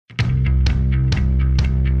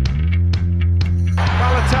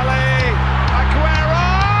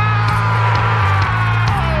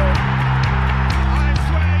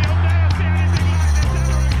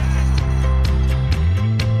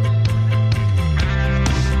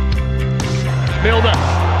Milner.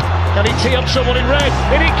 Can he tee up someone in red?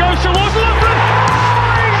 In it goes towards Lovren.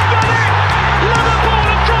 Oh, he's done it! Liverpool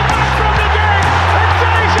have come back from the dead. And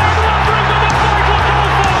Dejan Lovren with a vital goal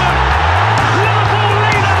for them. Liverpool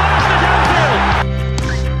lead at last at Anfield.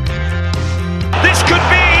 This could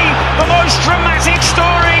be the most dramatic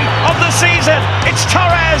story of the season. It's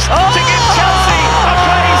Torres to give Chelsea a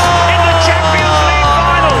place in the Champions League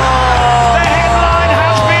final. The headline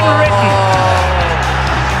has been written.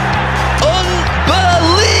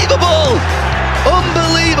 Unbelievable!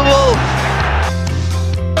 Unbelievable!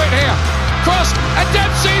 Right here, cross, and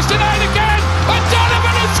Dempsey's denied again, and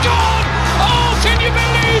Donovan has scored! Oh, can you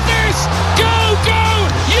believe this? Go, go,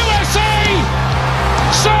 USA!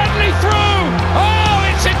 Certainly through! Oh,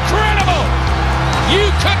 it's incredible! You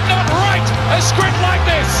could not write a script like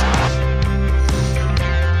this!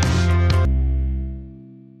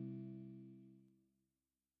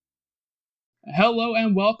 Hello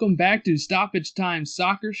and welcome back to Stoppage Time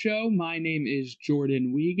Soccer Show. My name is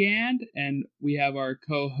Jordan Wiegand, and we have our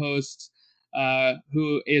co-host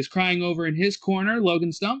who is crying over in his corner,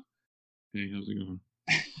 Logan Stump. Hey, how's it going?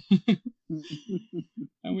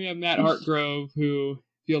 And we have Matt Hartgrove, who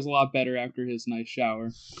feels a lot better after his nice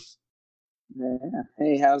shower. Yeah.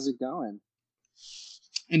 Hey, how's it going?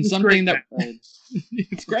 And something that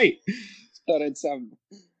it's great. Thought I'd sound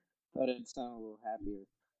a little happier.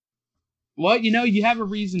 Well, you have a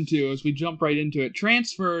reason to as we jump right into it.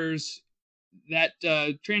 Transfers, that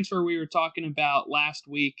transfer we were talking about last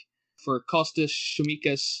week for Kostas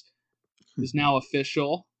Tsimikas is now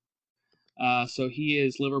official. So he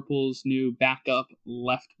is Liverpool's new backup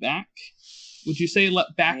left back. Would you say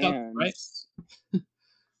backup, right? Oh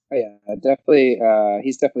yeah, definitely.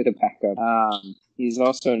 He's definitely the backup. He's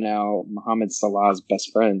also now Mohamed Salah's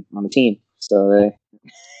best friend on the team. So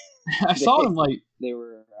I saw him they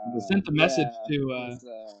were. They sent the message to.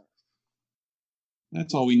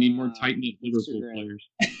 That's all we need, more tight-knit Liverpool players.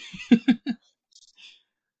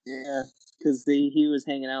 Yeah, because he was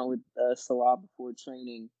hanging out with Salah before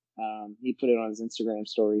training. He put it on his Instagram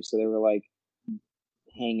story, so they were like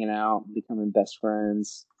hanging out, becoming best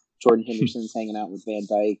friends. Jordan Henderson's hanging out with Van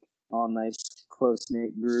Dijk, all nice,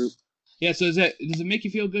 close-knit group. Yeah, so does it make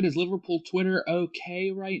you feel good? Is Liverpool Twitter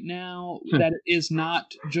okay right now that it is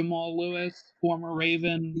not Jamal Lewis, former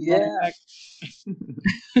Raven? Yeah.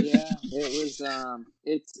 Yeah, it was.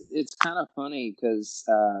 It's kind of funny because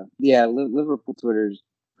Liverpool Twitter's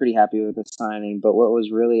pretty happy with the signing, but what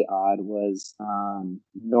was really odd was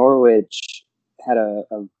Norwich had a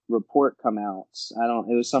report come out.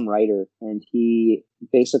 It was some writer, and he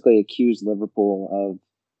basically accused Liverpool of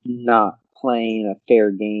not playing a fair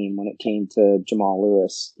game when it came to Jamal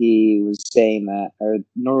Lewis. He was saying that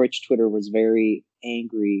Norwich Twitter was very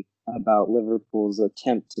angry about Liverpool's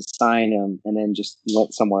attempt to sign him and then just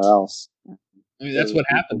went somewhere else. I mean, that's what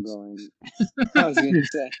happens. I was going to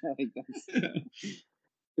say.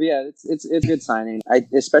 Yeah, it's a good signing.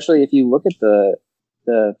 Especially if you look at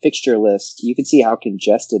the fixture list, you can see how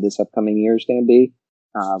congested this upcoming year is going to be,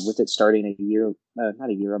 with it starting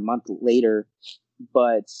a month later.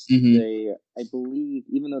 But I believe,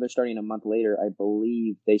 even though they're starting a month later, I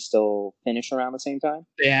believe they still finish around the same time.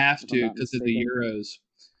 They have to because of the Euros.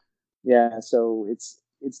 Yeah, so it's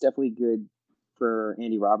definitely good for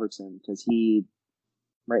Andy Robertson because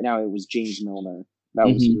right now it was James Milner. That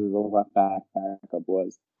was who the left backup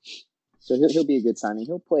was. So he'll be a good signing.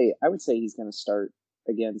 He'll play. I would say he's going to start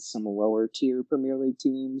against some lower tier Premier League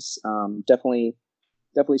teams. Definitely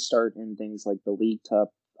start in things like the League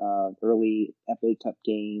Cup. Early FA Cup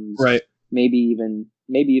games, right? Maybe even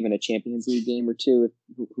a Champions League game or two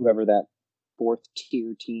if whoever that fourth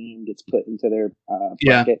tier team gets put into their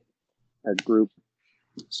bracket or group.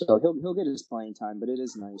 So he'll get his playing time, but it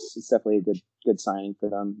is nice. It's definitely a good signing for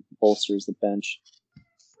them. Bolsters the bench.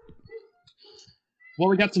 Well,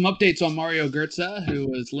 we got some updates on Mario Götze, who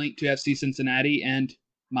was linked to FC Cincinnati and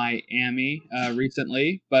Miami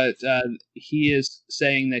recently, but he is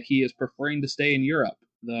saying that he is preferring to stay in Europe.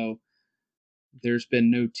 Though there's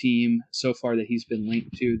been no team so far that he's been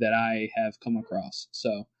linked to that I have come across.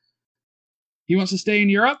 So he wants to stay in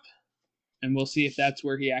Europe, and we'll see if that's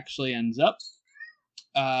where he actually ends up.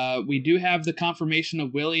 We do have the confirmation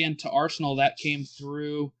of Willian to Arsenal that came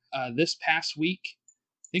through this past week.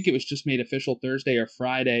 I think it was just made official Thursday or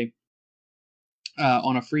Friday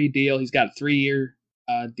on a free deal. He's got a 3-year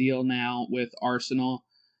deal now with Arsenal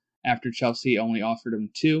after Chelsea only offered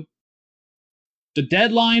him 2. The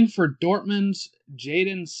deadline for Dortmund's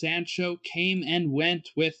Jadon Sancho came and went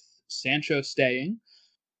with Sancho staying.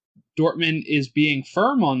 Dortmund is being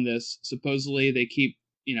firm on this. Supposedly they keep,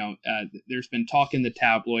 there's been talk in the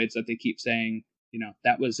tabloids that they keep saying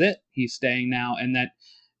that was it. He's staying now, and that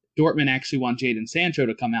Dortmund actually want Jadon Sancho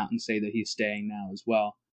to come out and say that he's staying now as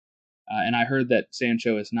well. And I heard that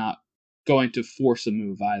Sancho is not going to force a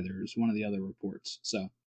move either, is one of the other reports. So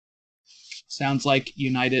sounds like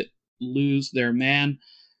United lose their man.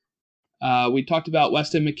 We talked about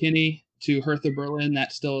Weston McKennie to Hertha Berlin.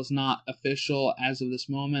 That still is not official as of this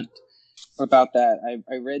moment. About that,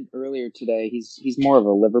 I read earlier today, he's more of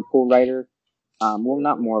a Liverpool writer. Well,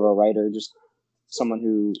 not more of a writer, just someone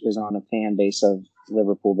who is on a fan base of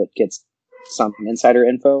Liverpool but gets some insider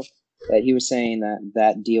info. That he was saying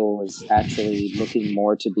that deal is actually looking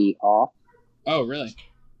more to be off. Oh, really?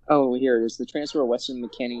 Oh, here it is. The transfer of Weston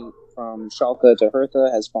McKennie from Schalke to Hertha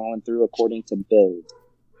has fallen through, according to Bild.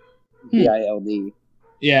 BILD.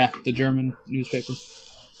 Yeah, the German newspaper.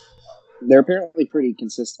 They're apparently pretty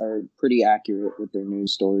consistent, or pretty accurate with their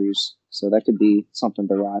news stories, so that could be something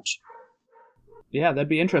to watch. Yeah, that'd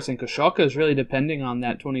be interesting, because Schalke is really depending on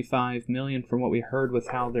that $25 million from what we heard with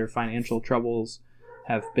how their financial troubles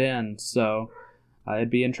have been, so it'd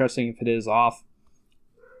be interesting if it is off.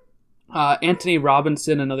 Anthony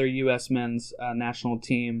Robinson, another U.S. men's national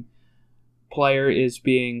team player, is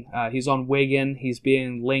he's on Wigan. He's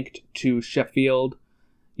being linked to Sheffield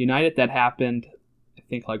United. That happened, I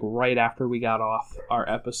think, like right after we got off our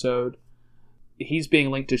episode. He's being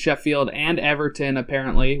linked to Sheffield and Everton,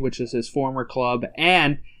 apparently, which is his former club,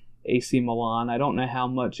 and AC Milan. I don't know how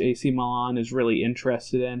much AC Milan is really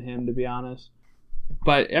interested in him, to be honest.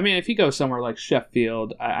 But, I mean, if he goes somewhere like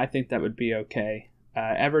Sheffield, I think that would be okay.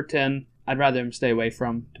 Everton, I'd rather him stay away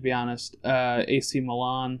from, to be honest. AC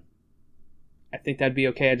Milan, I think that'd be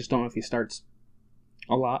okay. I just don't know if he starts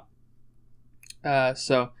a lot.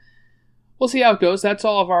 So, we'll see how it goes. That's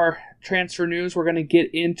all of our transfer news. We're going to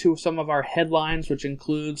get into some of our headlines, which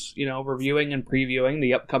includes, reviewing and previewing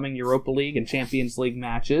the upcoming Europa League and Champions League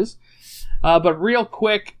matches. But real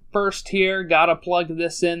quick, first here, gotta plug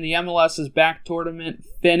this in. The MLS's back tournament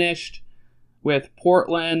finished with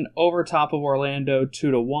Portland over top of Orlando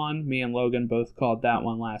 2-1. Me and Logan both called that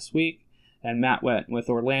one last week, and Matt went with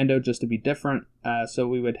Orlando just to be different, so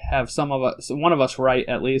we would have one of us right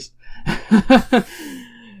at least.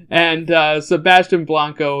 And Sebastian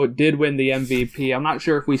Blanco did win the MVP. I'm not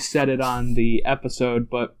sure if we said it on the episode,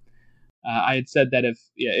 but I had said that it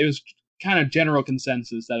was kind of general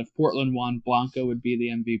consensus that if Portland won, Blanco would be the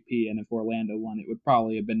MVP, and if Orlando won, it would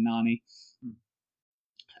probably have been Nani.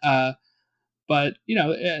 But,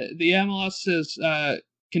 the MLS has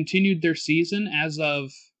continued their season as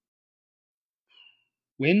of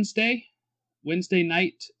Wednesday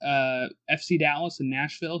night. FC Dallas and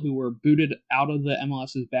Nashville, who were booted out of the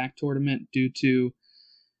MLS's back tournament due to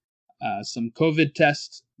some COVID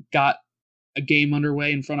tests, got a game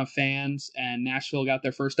underway in front of fans, and Nashville got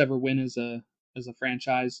their first ever win as a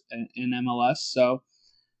franchise in MLS. So,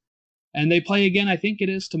 and they play again. I think it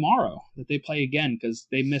is tomorrow that they play again, because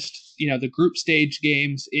they missed, the group stage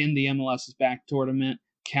games in the MLS's back tournament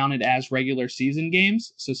counted as regular season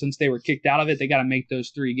games. So since they were kicked out of it, they got to make those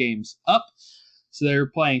 3 games up. So they're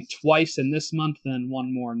playing twice in this month, and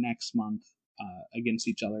one more next month against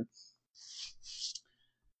each other.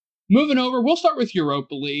 Moving over, we'll start with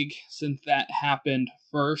Europa League, since that happened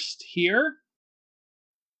first here.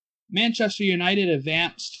 Manchester United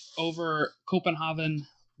advanced over Copenhagen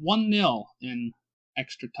 1-0 in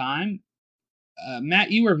extra time.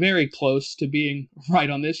 Matt, you were very close to being right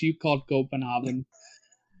on this. You called Copenhagen.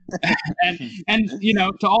 and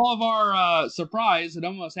to all of our surprise, it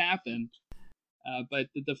almost happened. But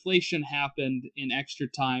the deflation happened in extra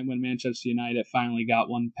time when Manchester United finally got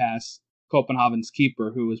one past Copenhagen's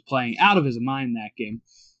keeper, who was playing out of his mind that game.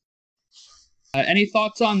 Any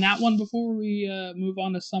thoughts on that one before we move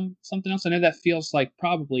on to something else? I know that feels like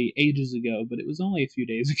probably ages ago, but it was only a few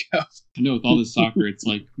days ago. I know with all this soccer, it's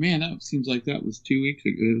like, man, that seems like that was 2 weeks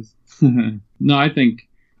ago. No, I think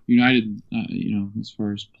United, as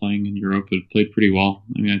far as playing in Europe, have played pretty well.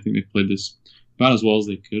 I mean, I think they played this about as well as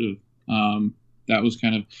they could have. That was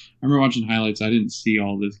kind of, I remember watching highlights. I didn't see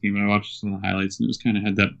all this game, but I watched some of the highlights, and it was kind of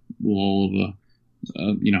had that lull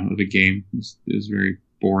of a game. It was very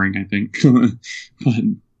boring, I think, but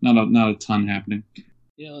not a ton happening.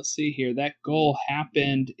 Yeah, let's see here. That goal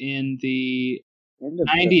happened in the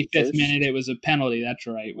 95th minute. It was a penalty. That's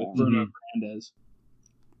right, with Bruno Fernandes.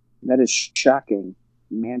 That is shocking.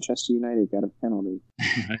 Manchester United got a penalty.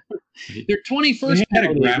 Their 21st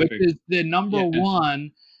penalty, which is the number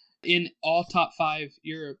one in all top 5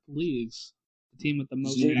 Europe leagues. The team with the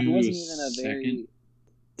most. It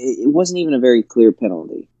wasn't even a very clear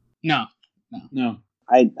penalty. No.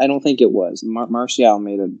 I don't think it was. Martial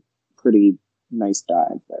made a pretty nice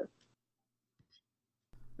dive there.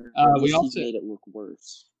 We also made it look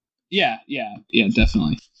worse. Yeah,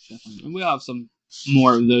 definitely. And we'll have some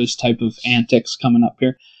more of those type of antics coming up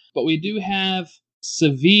here. But we do have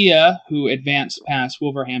Sevilla, who advanced past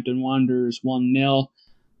Wolverhampton Wanderers 1-0.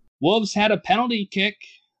 Wolves had a penalty kick.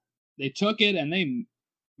 They took it, and they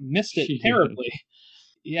missed it terribly.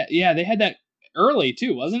 Yeah, they had that early,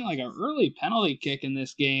 too. Wasn't it like an early penalty kick in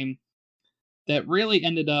this game that really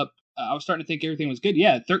ended up, I was starting to think everything was good.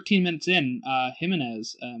 Yeah, 13 minutes in,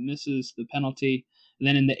 Jimenez misses the penalty. And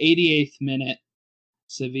then in the 88th minute,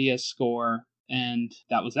 Sevilla score, and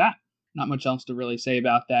that was that. Not much else to really say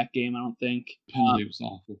about that game, I don't think. Penalty was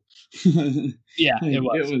awful. Yeah, it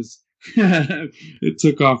was. It was. It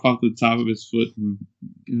took off the top of his foot, and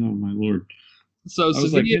oh my lord! So I was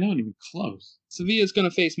Sevilla, like, they're not even close. Sevilla's going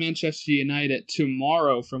to face Manchester United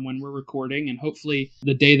tomorrow from when we're recording, and hopefully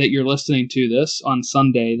the day that you're listening to this on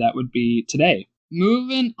Sunday, that would be today.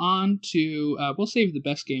 Moving on to, we'll save the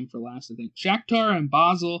best game for last, I think. Shakhtar and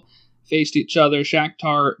Basel faced each other.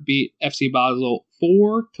 Shakhtar beat FC Basel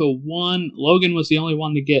 4-1. Logan was the only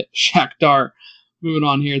one to get Shakhtar. Moving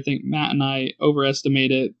on here, I think Matt and I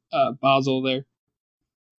overestimated Basel there.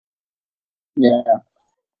 Yeah.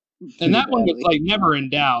 And that one was like never in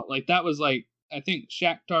doubt. Like that was like, I think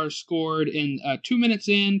Shakhtar scored in 2 minutes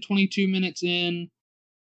in, 22 minutes in,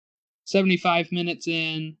 75 minutes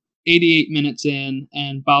in, 88 minutes in,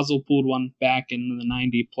 and Basel pulled one back in the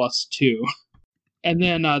 90+2. And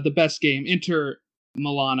then the best game, Inter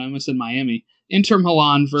Milan, I almost said Miami. Inter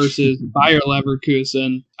Milan versus Bayer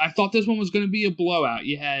Leverkusen. I thought this one was going to be a blowout.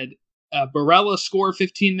 You had Barella score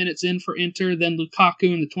 15 minutes in for Inter, then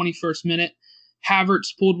Lukaku in the 21st minute.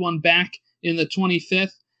 Havertz pulled one back in the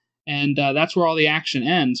 25th, and that's where all the action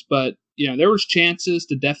ends. But, there was chances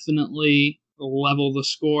to definitely level the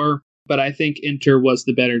score, but I think Inter was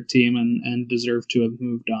the better team and deserved to have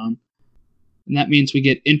moved on. And that means we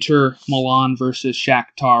get Inter Milan versus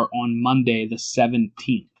Shakhtar on Monday, the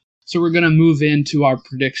 17th. So we're going to move into our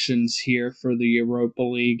predictions here for the Europa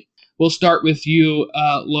League. We'll start with you,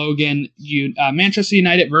 Logan. Manchester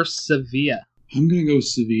United versus Sevilla. I'm going to go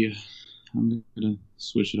Sevilla. I'm going to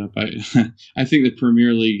switch it up. I think the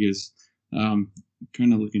Premier League is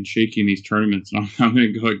kind of looking shaky in these tournaments, and I'm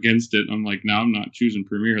going to go against it. I'm like, no, I'm not choosing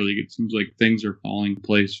Premier League. It seems like things are falling in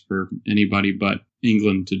place for anybody but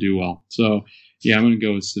England to do well. So, yeah, I'm going to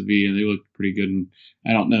go with Sevilla. They look pretty good, and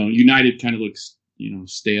I don't know. United kind of looks,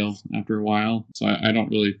 stale after a while, so I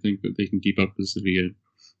don't really think that they can keep up with Sevilla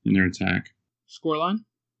in their attack. Scoreline?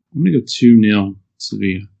 I'm going to go 2-0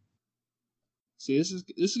 Sevilla. See, this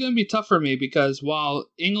is going to be tough for me because while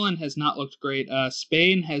England has not looked great,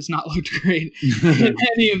 Spain has not looked great in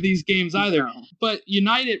any of these games either. But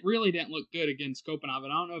United really didn't look good against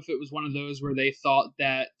Copenhagen. I don't know if it was one of those where they thought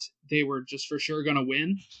that they were just for sure going to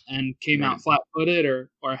win and came out flat-footed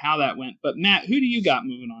or how that went. But Matt, who do you got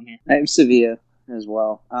moving on here? I have Sevilla as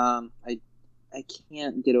well. I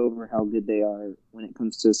can't get over how good they are when it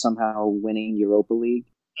comes to somehow winning Europa League.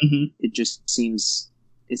 Mm-hmm. It just seems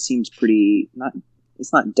pretty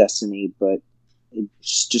it's not destiny, but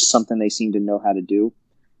it's just something they seem to know how to do.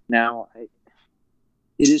 Now,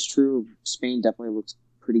 it is true, Spain definitely looks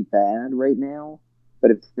pretty bad right now,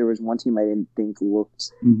 but if there was one team I didn't think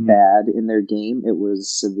looked bad in their game, it was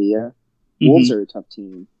Sevilla. Wolves are a tough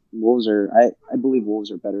team. I believe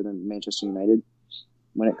Wolves are better than Manchester United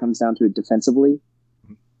when it comes down to it defensively.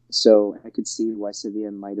 So I could see why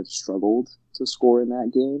Sevilla might have struggled to score in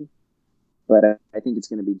that game. But I think it's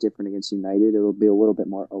going to be different against United. It'll be a little bit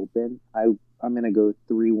more open. I'm going to go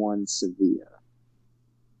 3-1 Sevilla.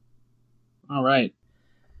 All right.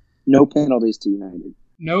 No penalties to United.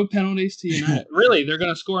 No penalties to United. Really? They're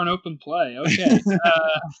going to score an open play. Okay.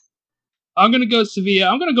 I'm going to go Sevilla.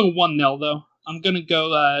 I'm going to go 1-0, though. I'm going to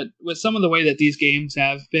go with some of the way that these games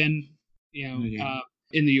have been,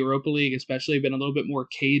 in the Europa League especially, been a little bit more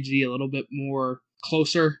cagey, a little bit more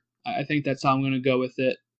closer. I think that's how I'm going to go with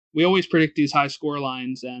it. We always predict these high score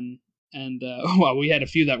lines, and we had a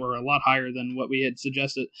few that were a lot higher than what we had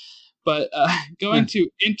suggested. But going to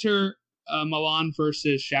Inter Milan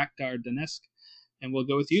versus Shakhtar Donetsk, and we'll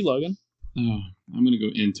go with you, Logan. Oh, I'm going to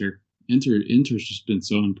go Inter. Inter's just been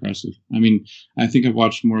so impressive. I mean, I think I've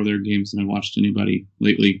watched more of their games than I've watched anybody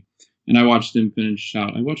lately. And I watched them finish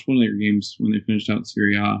out. I watched one of their games when they finished out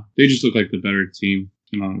Serie A. They just look like the better team.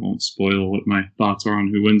 And I won't spoil what my thoughts are on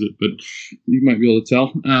who wins it, but you might be able to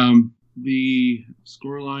tell. The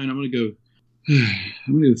scoreline, I'm gonna go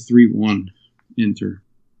 3-1 Inter.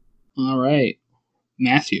 All right,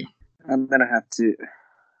 Matthew. I'm gonna have to.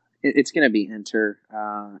 It's gonna be Inter.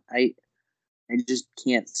 I just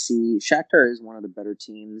can't see. Shakhtar is one of the better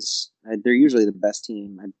teams. They're usually the best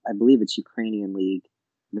team. I believe it's Ukrainian league.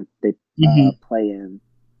 that they play in.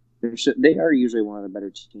 They are usually one of the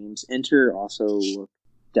better teams. Inter also look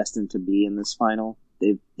destined to be in this final.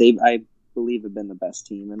 They've I believe have been the best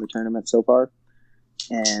team in the tournament so far,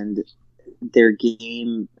 and their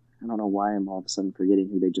game. I don't know why I'm all of a sudden forgetting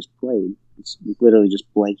who they just played. It's literally just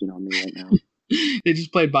blanking on me right now. They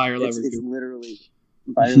just played Bayer It's Leverkusen. literally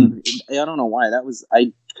Bayer Leverkusen. I don't know why.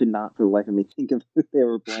 I could not for the life of me think of who they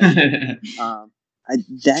were playing.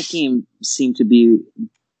 That game seemed to be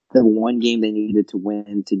the one game they needed to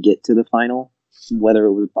win to get to the final, whether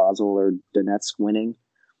it was Basel or Donetsk winning.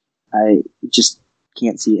 I just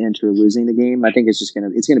can't see Inter losing the game. I think it's gonna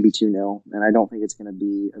be 2-0, and I don't think it's gonna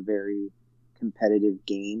be a very competitive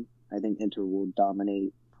game. I think Inter will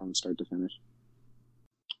dominate from start to finish.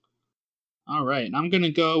 All right, and I'm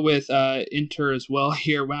gonna go with Inter as well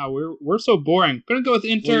here. Wow, we're so boring. I'm gonna go with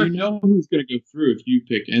Inter. Well, you know who's gonna go through if you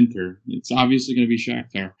pick Inter. It's obviously gonna be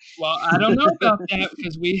Shakhtar. Well, I don't know about that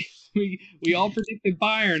because we all predicted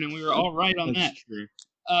Bayern and we were all right on that. True.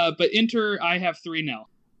 But Inter, I have 3-0.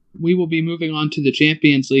 We will be moving on to the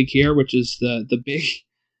Champions League here, which is the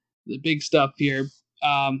big stuff here.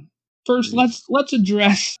 First, let's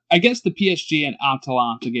address, I guess, the PSG and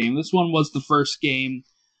Atalanta game. This one was the first game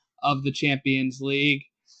of the Champions League.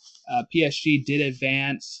 PSG did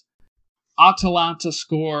advance. Atalanta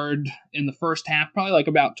scored in the first half, probably like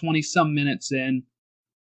about 20-some minutes in.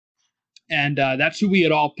 And that's who we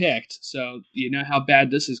had all picked. So you know how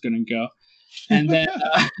bad this is going to go. And then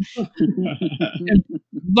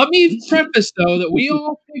let me preface, though, that we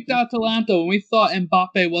all picked Atalanta when we thought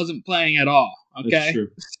Mbappe wasn't playing at all. Okay? That's true.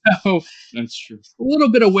 So That's true. A little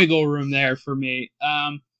bit of wiggle room there for me.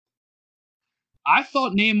 I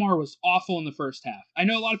thought Neymar was awful in the first half. I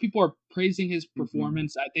know a lot of people are praising his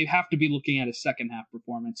performance. They have to be looking at his second half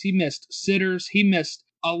performance. He missed sitters. He missed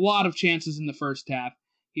a lot of chances in the first half.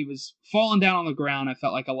 He was falling down on the ground, I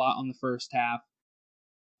felt like, a lot on the first half.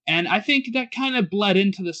 And I think that kind of bled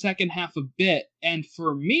into the second half a bit. And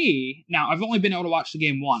for me, now I've only been able to watch the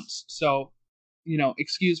game once. So,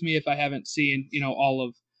 excuse me if I haven't seen, all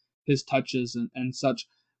of his touches and such.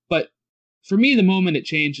 But for me, the moment it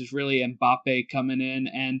changed is really Mbappe coming in,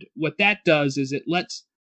 and what that does is it lets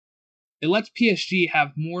PSG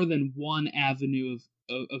have more than one avenue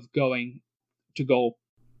of going to goal.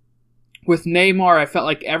 With Neymar, I felt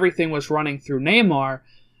like everything was running through Neymar,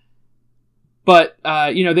 but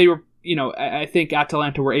they were, I think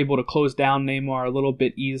Atalanta were able to close down Neymar a little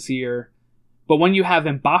bit easier. But when you have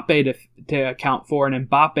Mbappe to account for, and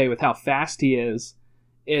Mbappe with how fast he is,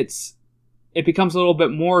 it becomes a little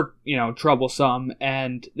bit more, troublesome,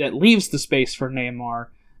 and that leaves the space for Neymar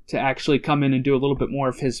to actually come in and do a little bit more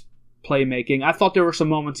of his playmaking. I thought there were some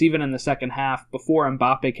moments, even in the second half, before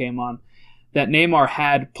Mbappe came on, that Neymar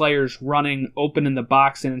had players running open in the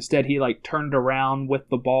box, and instead he turned around with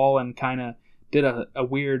the ball and kind of did a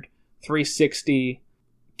weird 360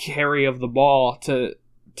 carry of the ball to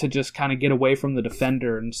just kind of get away from the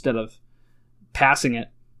defender instead of passing it.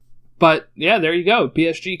 But, yeah, there you go.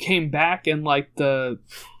 PSG came back in, it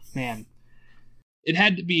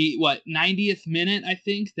had to be, 90th minute, I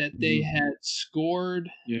think, that they had scored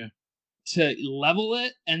to level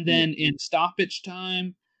it. And then in stoppage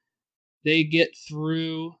time, they get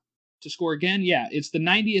through to score again. Yeah, it's the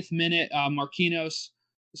 90th minute. Marquinhos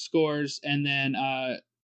scores, and then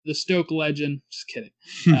the Stoke legend, just kidding,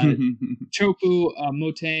 Chopu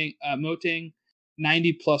Moting,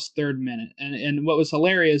 90 plus third minute. And what was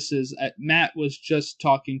hilarious is Matt was just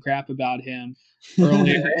talking crap about him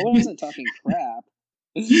earlier. I wasn't talking crap.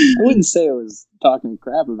 I wouldn't say I was talking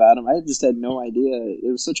crap about him. I just had no idea.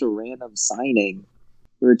 It was such a random signing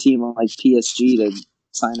for a team like PSG to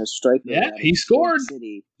sign a striker. Yeah, he scored.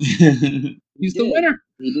 City. He's the winner.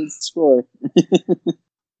 He did score.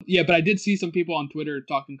 Yeah, but I did see some people on Twitter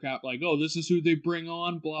talking crap like, oh, this is who they bring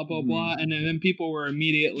on, blah, blah, blah. And then people were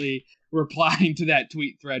immediately replying to that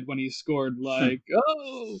tweet thread when he scored,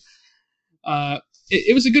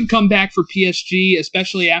 it was a good comeback for PSG,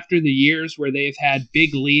 especially after the years where they've had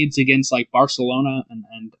big leads against Barcelona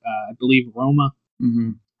and I believe Roma,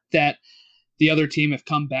 that the other team have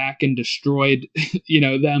come back and destroyed,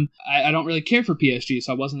 them. I don't really care for PSG,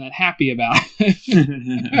 so I wasn't that happy about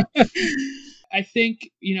it. I think,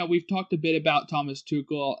 we've talked a bit about Thomas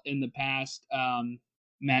Tuchel in the past.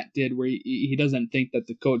 Matt did, where he doesn't think that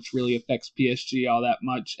the coach really affects PSG all that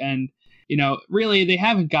much. And, really they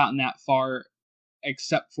haven't gotten that far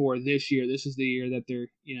except for this year. This is the year that they're,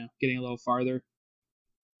 getting a little farther.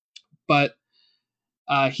 But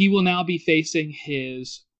he will now be facing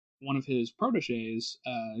one of his proteges,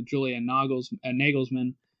 Julian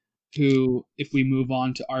Nagelsmann, who, if we move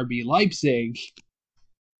on to RB Leipzig,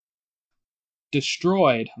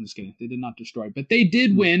 destroyed. I'm just kidding. They did not destroy, but they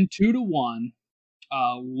did win 2-1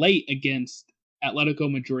 late against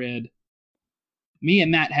Atletico Madrid. Me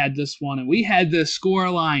and Matt had this one, and we had the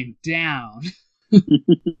scoreline down.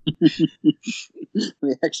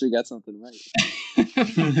 We actually got something right.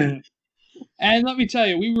 And let me tell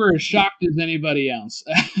you, we were as shocked as anybody else.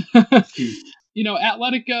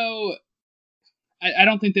 Atletico, I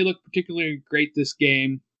don't think they looked particularly great this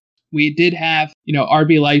game. We did have,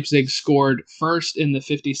 RB Leipzig scored first in the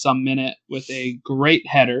 50-some minute with a great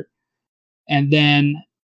header. And then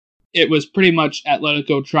it was pretty much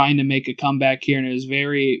Atletico trying to make a comeback here, and it was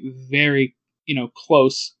very, very,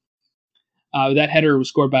 close. That header was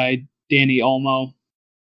scored by Dani Olmo.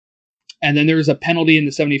 And then there was a penalty in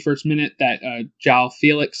the 71st minute that João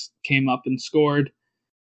Felix came up and scored.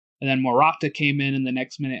 And then Morata came in the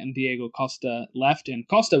next minute, and Diego Costa left. And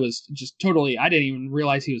Costa was just totally, I didn't even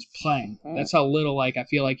realize he was playing. That's how little, I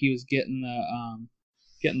feel like he was getting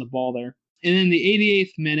the ball there. And then the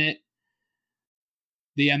 88th minute,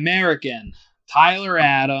 the American, Tyler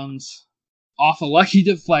Adams, off a lucky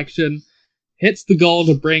deflection, hits the goal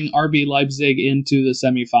to bring RB Leipzig into the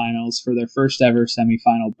semifinals for their first ever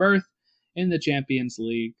semifinal berth in the Champions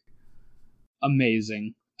League.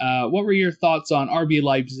 Amazing. What were your thoughts on RB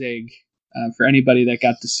Leipzig for anybody that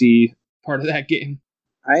got to see part of that game?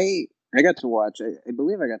 I got to watch. I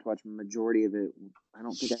believe I got to watch a majority of it. I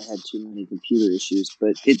don't think I had too many computer issues,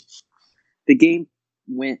 but the game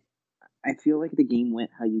went. I feel like the game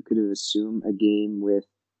went how you could have assumed a game with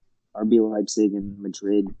RB Leipzig and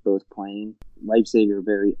Madrid both playing. Leipzig are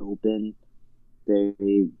very open.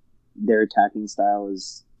 Their attacking style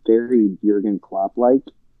is very Jurgen Klopp-like.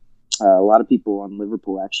 A lot of people on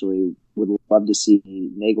Liverpool actually would love to see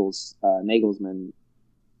Nagelsmann,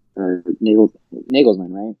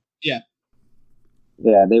 right? Yeah.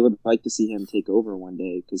 Yeah, they would like to see him take over one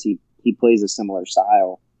day because he plays a similar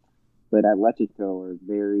style. But Atletico are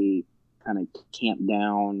very kind of camped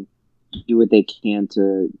down, do what they can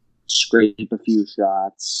to scrape a few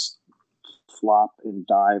shots, flop and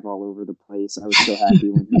dive all over the place. I was so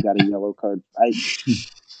happy when he got a yellow card.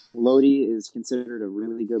 Lodi is considered a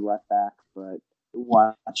really good left back, but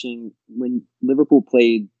watching when Liverpool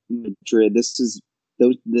played Madrid, this is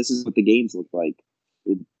what the games look like.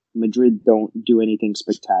 Madrid don't do anything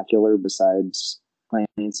spectacular besides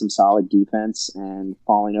playing some solid defense and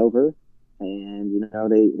falling over. And,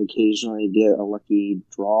 they occasionally get a lucky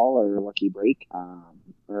draw or a lucky break,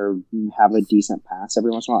 or have a decent pass every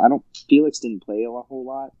once in a while. Felix didn't play a whole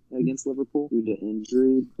lot against Liverpool due to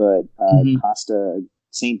injury, but Costa,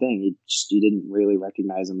 same thing. You didn't really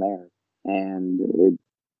recognize him there. And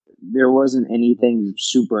there wasn't anything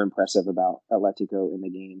super impressive about Atletico in the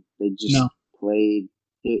game. They just played.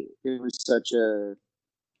 It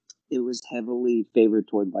was heavily favored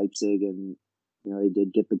toward Leipzig, and they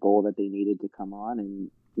did get the goal that they needed to come on, and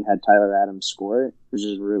you had Tyler Adams score it, which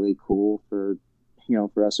is really cool for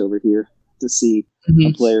us over here to see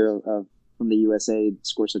a player from the USA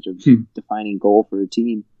score such a defining goal for a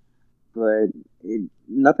team. But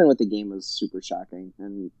nothing with the game was super shocking,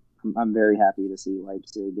 and I'm very happy to see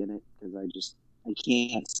Leipzig in it because I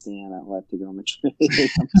can't stand Atletico Madrid.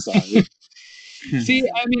 I'm sorry. See,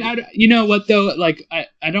 I mean, you know what though?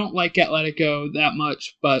 I don't like Atletico that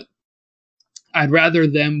much, but I'd rather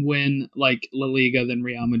them win La Liga than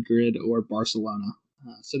Real Madrid or Barcelona.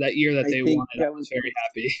 So that year that they won it, I was very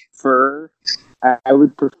happy. I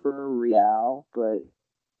would prefer Real, but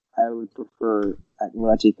I would prefer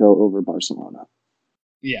Atletico over Barcelona.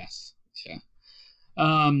 Yes. Yeah.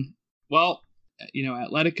 Well,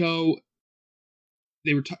 Atletico,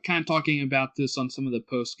 they were kind of talking about this on some of the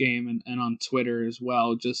post game and on Twitter as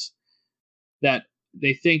well, just that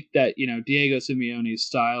they think that, Diego Simeone's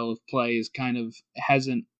style of play is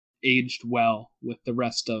hasn't aged well with the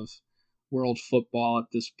rest of world football at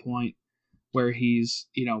this point, where he's,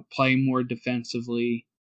 playing more defensively.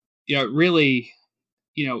 Really,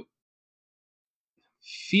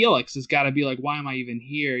 Felix has got to be like, why am I even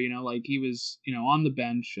here? He was, on the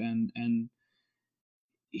bench and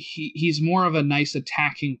he's more of a nice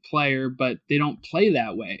attacking player, but they don't play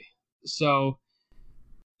that way. So,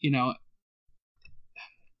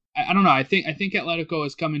 I don't know. I think Atletico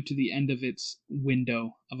is coming to the end of its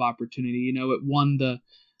window of opportunity. It won the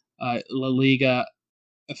La Liga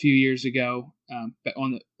a few years ago,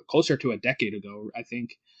 closer to a decade ago, I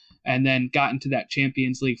think, and then got into that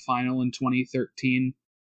Champions League final in 2013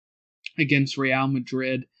 against Real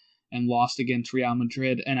Madrid and lost against Real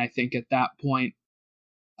Madrid. And I think at that point,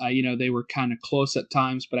 they were kind of close at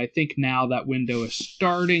times, but I think now that window is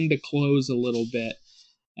starting to close a little bit.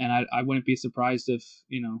 And I wouldn't be surprised if,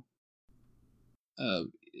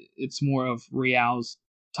 it's more of Real's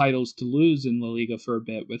titles to lose in La Liga for a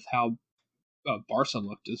bit with how Barca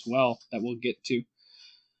looked as well, that we'll get to.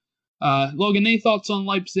 Logan, any thoughts on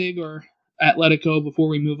Leipzig or Atletico before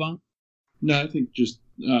we move on? No, I think just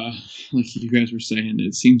like you guys were saying,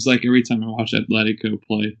 it seems like every time I watch Atletico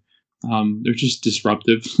play, they're just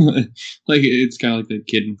disruptive. Like it's kind of like that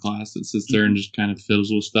kid in class that sits there and just kind of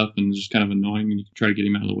fiddles with stuff and is just kind of annoying, and you can try to get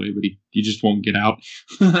him out of the way, but he just won't get out.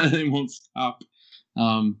 He won't stop.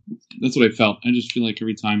 That's what I felt. I just feel like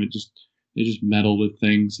every time they just meddle with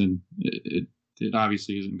things, and it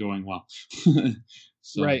obviously isn't going well.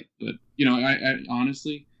 So, right. But I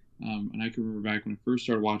honestly, and I can remember back when I first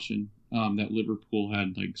started watching, that Liverpool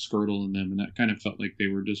had like Skirtle in them, and that kind of felt like they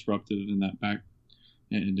were disruptive in that back.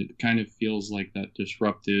 And it kind of feels like that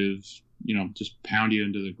disruptive, just pound you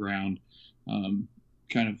into the ground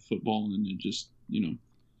kind of football. And it just,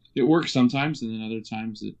 it works sometimes, and then other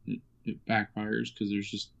times it backfires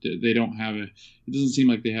because they don't have it doesn't seem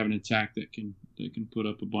like they have an attack that can put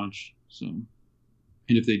up a bunch. So, and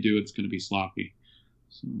if they do, it's going to be sloppy.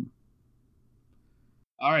 So.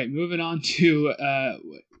 All right, moving on to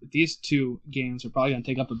these two games are probably going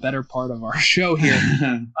to take up a better part of our show here.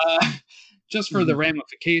 Just for the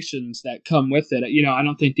ramifications that come with it. I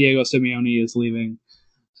don't think Diego Simeone is leaving,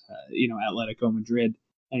 Atletico Madrid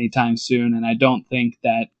anytime soon. And I don't think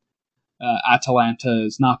that Atalanta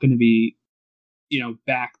is not going to be,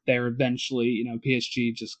 back there eventually.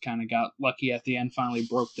 PSG just kind of got lucky at the end, finally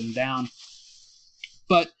broke them down.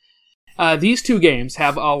 But these two games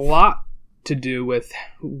have a lot to do with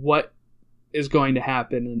what is going to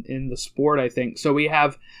happen in the sport, I think. So we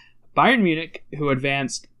have Bayern Munich, who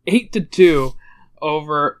advanced 8-2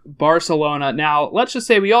 over Barcelona. Now, let's just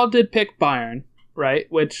say we all did pick Bayern, right?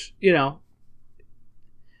 Which,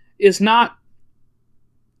 is not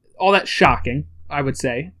all that shocking, I would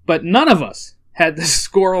say. But none of us had the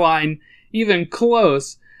scoreline even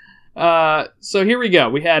close. So here we go.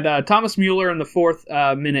 We had Thomas Mueller in the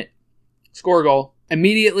 4th minute score goal.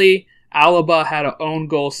 Immediately, Alaba had an own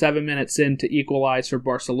goal 7 minutes in to equalize for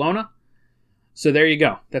Barcelona. So there you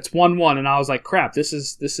go. That's 1-1, and I was like, crap, this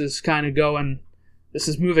is kind of going, this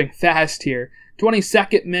is moving fast here.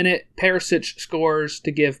 22nd minute, Perisic scores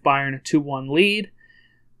to give Bayern a 2-1 lead.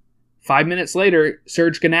 5 minutes later,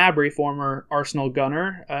 Serge Gnabry, former Arsenal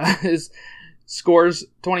gunner, scores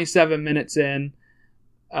 27 minutes in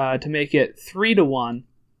to make it 3-1.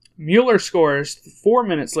 Mueller scores 4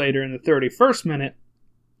 minutes later in the 31st minute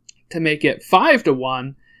to make it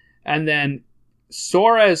 5-1, and then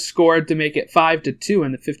Suarez scored to make it 5-2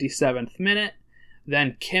 in the 57th minute.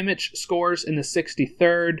 Then Kimmich scores in the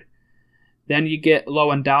 63rd. Then you get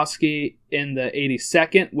Lewandowski in the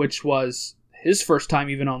 82nd, which was his first time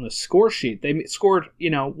even on the score sheet. They scored,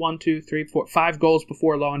 1, 2, 3, 4, 5 goals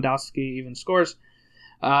before Lewandowski even scores.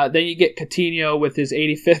 Then you get Coutinho with his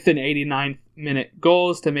 85th and 89th minute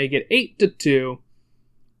goals to make it 8-2.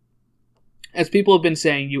 As people have been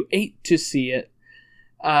saying, you ate to see it.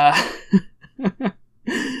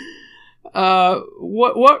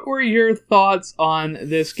 What were your thoughts on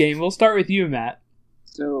this game? We'll start with you, Matt.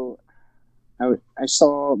 So, I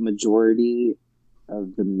saw majority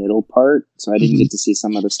of the middle part, so I didn't get to see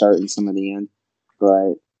some of the start and some of the end.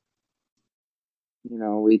 But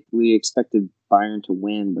we expected Bayern to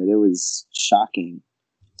win, but it was shocking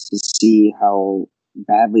to see how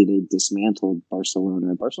badly they dismantled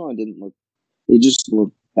Barcelona. Barcelona didn't look; they just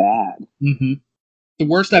looked bad. Mm-hmm. The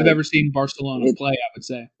worst I've ever seen Barcelona play, I would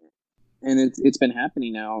say. And it's been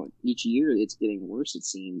happening now. Each year, it's getting worse, it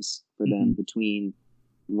seems, for them. Between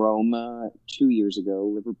Roma 2 years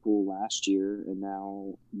ago, Liverpool last year, and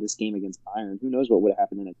now this game against Bayern. Who knows what would have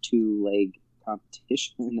happened in a 2-leg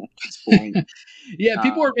competition at this point. Yeah,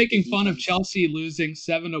 people were making fun of Chelsea losing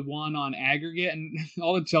 7-1 on aggregate, and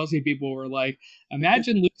all the Chelsea people were like,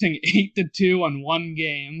 imagine losing 8-2 on one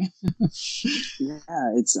game.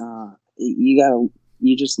 Yeah, it's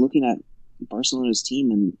you're just looking at Barcelona's team,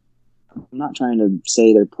 and I'm not trying to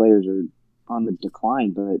say their players are on the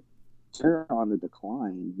decline, but they're on the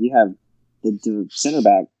decline. You have the center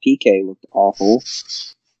back PK looked awful.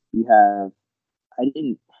 You have I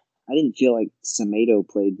didn't feel like Semedo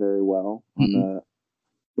played very well on I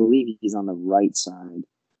believe he's on the right side.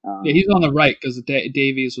 Yeah, he's on the right because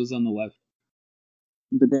Davies was on the left.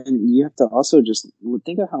 But then you have to also just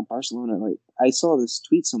think of how Barcelona, like I saw this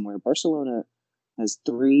tweet somewhere, Barcelona has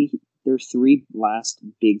their three last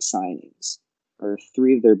big signings, or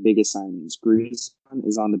three of their biggest signings. Griezmann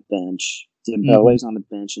is on the bench, Dembele is on the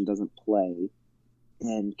bench and doesn't play,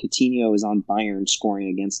 and Coutinho is on Bayern scoring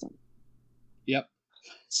against them. Yep.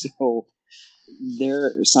 So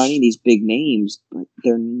they're signing these big names, but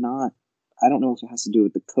they're not. I don't know if it has to do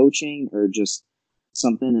with the coaching or just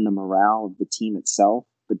something in the morale of the team itself,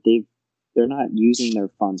 but they're not using their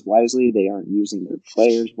funds wisely. They aren't using their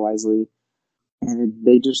players wisely, and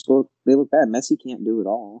they look bad. Messi can't do it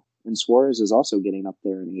all, and Suarez is also getting up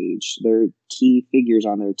there in age. Their key figures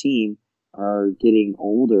on their team are getting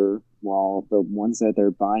older, while the ones that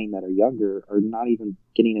they're buying that are younger are not even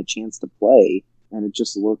getting a chance to play, and it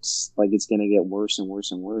just looks like it's going to get worse and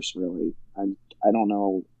worse and worse. Really, I don't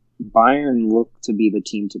know. Bayern look to be the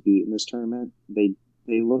team to beat in this tournament. They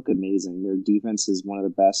look amazing. Their defense is one of the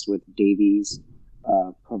best with Davies,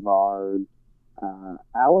 Pavard.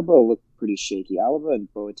 Alaba looked pretty shaky. Alaba and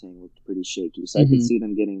Boateng looked pretty shaky, so I could see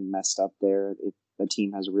them getting messed up there if the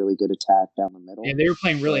team has a really good attack down the middle. Yeah, they were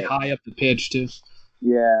playing really high up the pitch, too.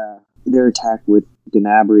 Yeah, their attack with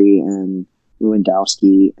Gnabry and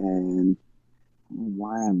Lewandowski and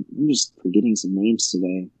why I'm just forgetting some names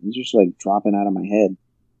today. They're just like dropping out of my head.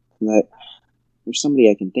 There's somebody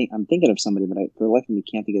I can think. I'm thinking of somebody, but for the life of me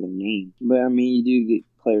can't think of their name. But I mean, you do get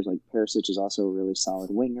players like Perisic is also a really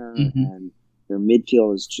solid winger, and their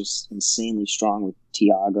midfield is just insanely strong with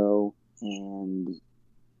Thiago and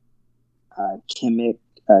Kimmich.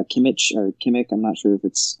 I'm not sure if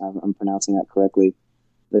I'm pronouncing that correctly,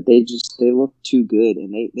 but they look too good,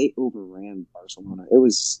 and they overran Barcelona. It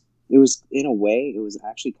was in a way, it was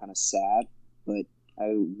actually kind of sad, but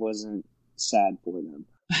I wasn't sad for them.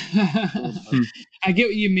 I get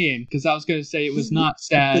what you mean, because I was going to say it was not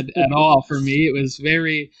sad at all for me. It was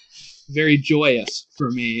very, very joyous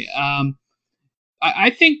for me. I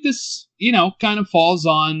think this, kind of falls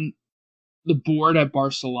on the board at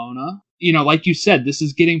Barcelona. Like you said, this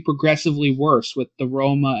is getting progressively worse with the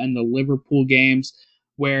Roma and the Liverpool games,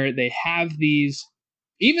 where they have these,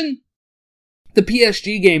 even the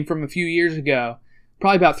PSG game from a few years ago,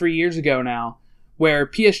 probably about 3 years ago now, where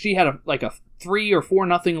PSG had a 3 or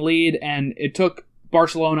 4-0 lead, and it took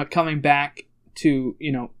Barcelona coming back to,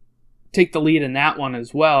 take the lead in that one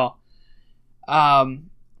as well. That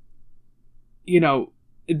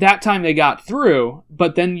time they got through,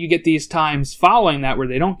 but then you get these times following that where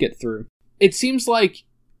they don't get through. It seems like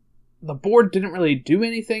the board didn't really do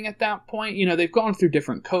anything at that point. They've gone through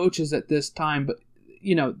different coaches at this time, but,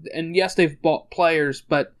 and yes, they've bought players,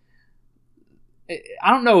 but I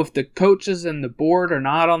don't know if the coaches and the board are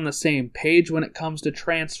not on the same page when it comes to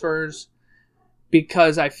transfers,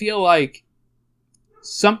 because I feel like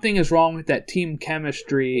something is wrong with that team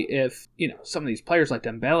chemistry if, some of these players like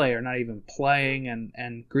Dembele are not even playing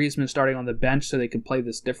and Griezmann starting on the bench so they can play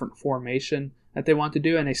this different formation that they want to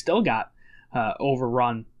do, and they still got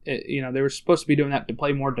overrun. They were supposed to be doing that to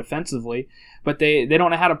play more defensively, but they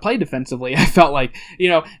don't know how to play defensively. I felt like,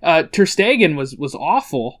 Ter Stegen was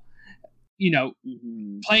awful.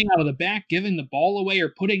 Playing out of the back, giving the ball away, or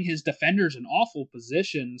putting his defenders in awful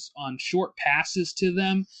positions on short passes to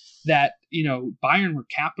them that, Bayern were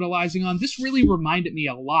capitalizing on. This really reminded me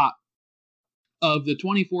a lot of the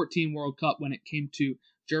 2014 World Cup when it came to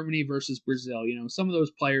Germany versus Brazil. Some of those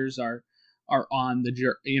players are on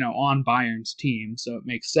on Bayern's team, so it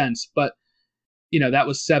makes sense. But, that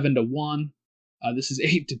was 7-1. This is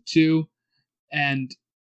 8-2. And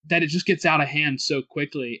that it just gets out of hand so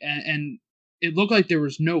quickly. And it looked like there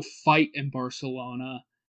was no fight in Barcelona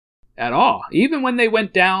at all. Even when they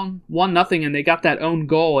went down 1-0 and they got that own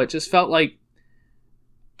goal, it just felt like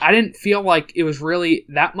I didn't feel like it was really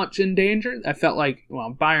that much in danger. I felt like,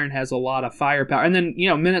 Bayern has a lot of firepower. And then,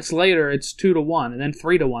 minutes later, it's 2-1, and then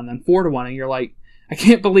 3-1, then 4-1, and you're like, I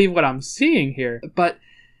can't believe what I'm seeing here. But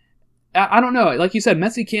I don't know. Like you said,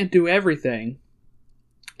 Messi can't do everything.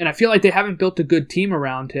 And I feel like they haven't built a good team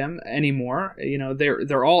around him anymore.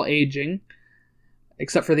 They're all aging,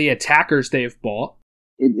 except for the attackers they've bought.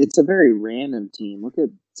 It's a very random team. Look at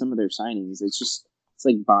some of their signings. It's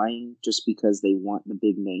like buying just because they want the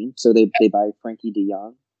big name. So they buy Frankie de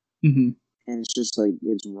Jong, and it's just like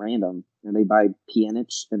it's random. And they buy Pjanic,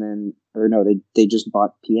 they just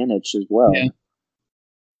bought Pjanic as well. Yeah.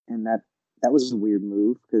 And that was a weird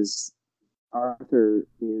move because Arthur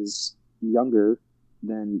is younger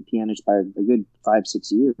than Pjanic by a good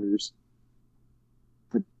 5-6 years,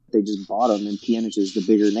 but they just bought him, and Pjanic is the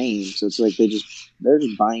bigger name. So it's like they're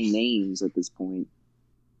just buying names at this point.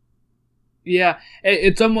 Yeah,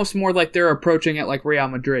 it's almost more like they're approaching it like Real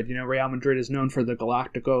Madrid. Real Madrid is known for the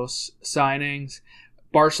Galacticos signings.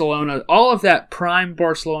 Barcelona, all of that prime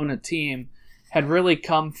Barcelona team had really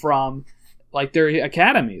come from like their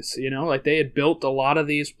academies. Like they had built a lot of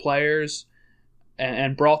these players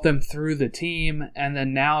and brought them through the team, and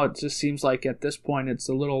then now it just seems like at this point it's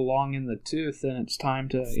a little long in the tooth, and it's time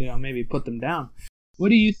to maybe put them down. What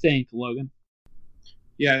do you think, Logan?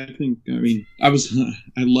 Yeah, I think. I mean, I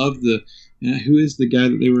love the. Who is the guy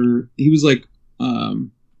that they were? He was like,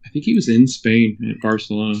 I think he was in Spain at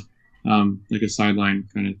Barcelona, like a sideline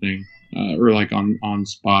kind of thing, or like on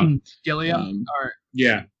spot. Gilliam,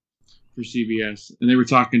 Yeah, for CBS, and they were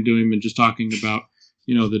talking to him and just talking about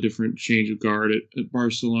the different change of guard at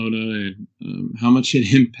Barcelona and how much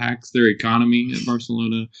it impacts their economy at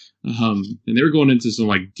Barcelona, and they were going into some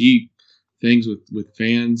like deep things with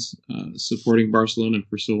fans supporting Barcelona and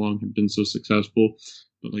for so long have been so successful.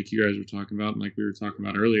 But like you guys were talking about, and like we were talking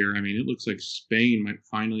about earlier, I mean, it looks like Spain might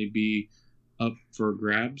finally be up for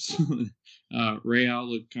grabs. Real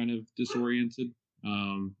looked kind of disoriented,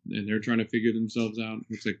 and they're trying to figure themselves out.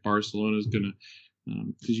 Looks like Barcelona's gonna,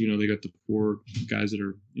 because they got the 4 guys that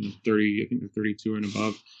are 30, I think they're 32 and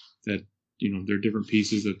above, that they're different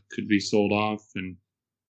pieces that could be sold off, and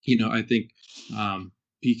I think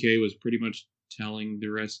PK was pretty much telling the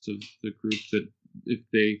rest of the group that if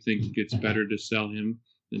they think it's better to sell him,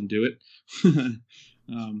 then do it,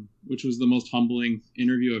 which was the most humbling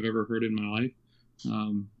interview I've ever heard in my life.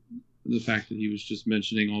 The fact that he was just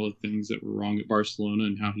mentioning all the things that were wrong at Barcelona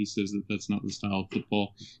and how he says that that's not the style of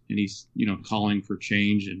football, and he's calling for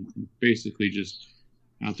change and basically just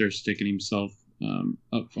out there sticking himself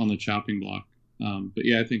up on the chopping block. But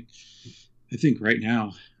yeah, I think right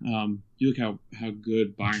now, you look how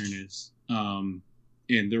good Bayern is,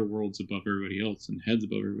 and their world's above everybody else and heads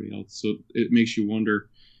above everybody else. So it makes you wonder,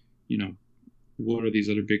 what are these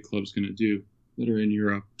other big clubs going to do that are in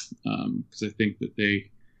Europe? Because I think that they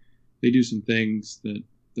do some things that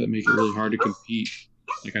make it really hard to compete.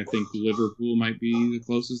 Like I think Liverpool might be the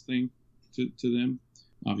closest thing to them.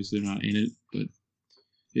 Obviously, they're not in it, but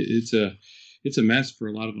it's a mess for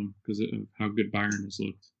a lot of them because of how good Bayern has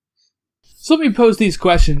looked. So let me pose these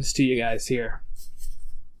questions to you guys here.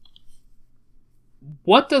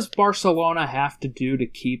 What does Barcelona have to do to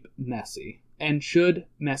keep Messi? And should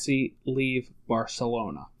Messi leave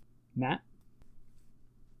Barcelona? Matt?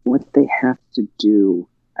 What they have to do,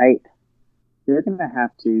 they're going to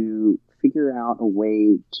have to figure out a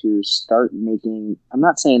way to start making, I'm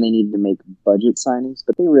not saying they need to make budget signings,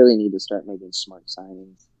 but they really need to start making smart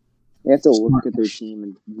signings. They have to look at their team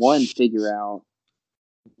and, one, figure out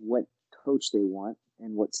what coach they want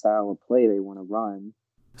and what style of play they want to run.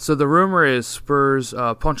 So the rumor is Spurs,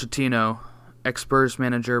 Pochettino, ex-Spurs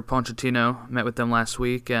manager Pochettino, met with them last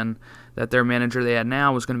week, and that their manager they had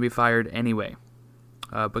now was going to be fired anyway.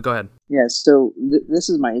 But go ahead. Yeah, so this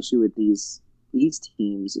is my issue with these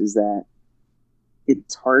teams, is that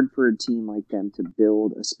it's hard for a team like them to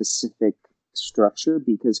build a specific structure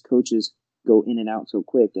because coaches go in and out so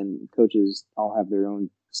quick, and coaches all have their own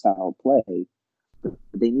style of play. But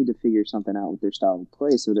they need to figure something out with their style of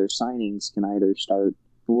play so their signings can either start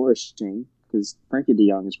flourishing, because Frankie de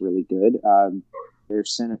Jong is really good.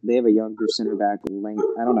 They have a younger center back, I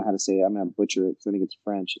don't know how to say it. I'm going to butcher it because I think it's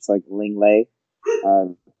French. It's like Lenglet,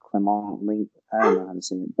 Clement Ling. I don't know how to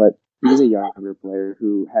say it, but he's a younger player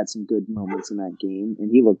who had some good moments in that game,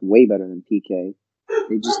 and he looked way better than PK.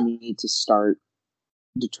 They just need to start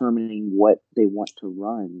determining what they want to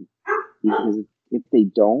run, because if they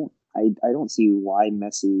don't, I don't see why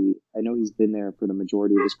Messi. I know he's been there for the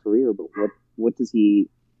majority of his career, but what does he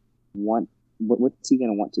want? What's he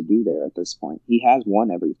going to want to do there at this point? He has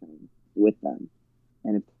won everything with them,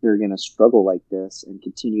 and if they're going to struggle like this and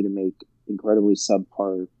continue to make incredibly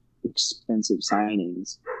subpar, expensive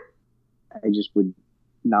signings, I just would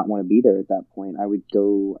not want to be there at that point. I would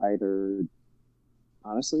go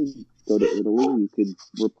go to Italy. You could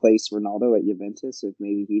replace Ronaldo at Juventus if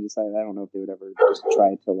maybe he decided. I don't know if they would ever just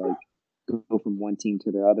try to go from one team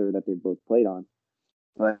to the other that they both played on.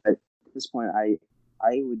 But at this point, I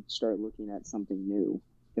would start looking at something new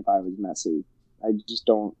if I was Messi. I just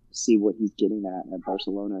don't see what he's getting at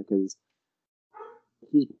Barcelona, because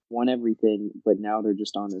he's won everything, but now they're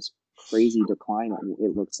just on this crazy decline,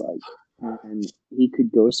 it looks like. And he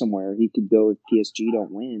could go somewhere. He could go if PSG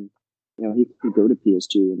don't win. He could go to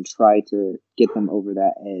PSG and try to get them over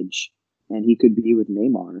that edge. And he could be with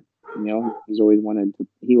Neymar. He's always wanted to.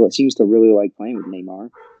 He seems to really like playing with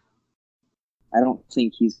Neymar. I don't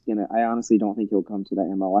think I honestly don't think he'll come to the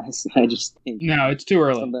MLS. I just think no, it's too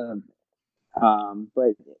early. But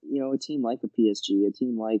a team like a PSG, a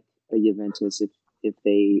team like a Juventus, if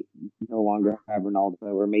they no longer have Ronaldo,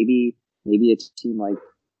 or maybe a team like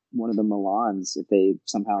one of the Milans, if they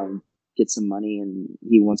somehow get some money and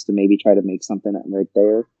he wants to maybe try to make something right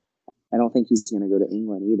there. I don't think he's going to go to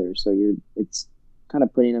England either. So it's kind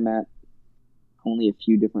of putting him at only a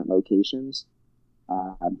few different locations,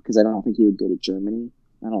 because I don't think he would go to Germany.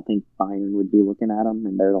 I don't think Bayern would be looking at him,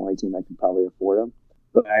 and they're the only team that could probably afford him.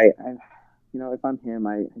 But if I'm him,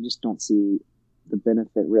 I just don't see the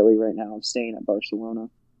benefit really right now of staying at Barcelona.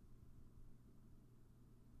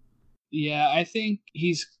 Yeah, I think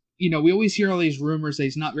he's, we always hear all these rumors that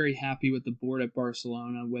he's not very happy with the board at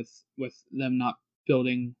Barcelona with them not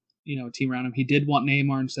building, a team around him. He did want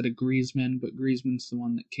Neymar instead of Griezmann, but Griezmann's the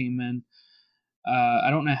one that came in. I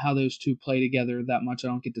don't know how those two play together that much. I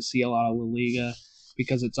don't get to see a lot of La Liga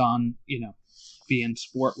because it's on, beIN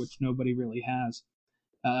Sport, which nobody really has.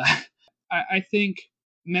 I think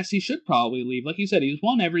Messi should probably leave. Like you said, he's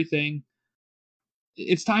won everything.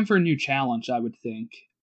 It's time for a new challenge, I would think.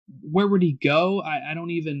 Where would he go? I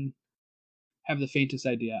don't even have the faintest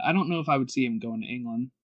idea. I don't know if I would see him going to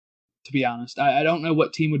England, to be honest. I don't know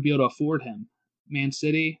what team would be able to afford him. Man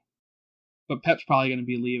City? But Pep's probably going to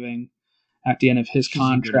be leaving at the end of his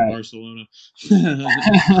contract. Barcelona.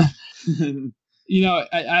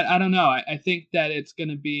 I don't know. I think that it's going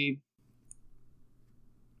to be...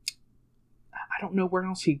 I don't know where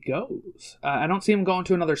else he goes. I don't see him going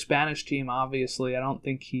to another Spanish team, obviously. I don't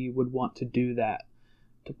think he would want to do that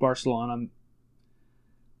to Barcelona.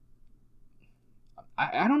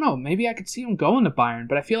 I don't know. Maybe I could see him going to Bayern,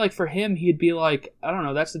 but I feel like for him, he'd be like, I don't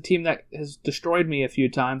know, that's the team that has destroyed me a few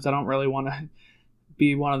times. I don't really want to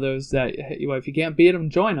be one of those that, if you can't beat them,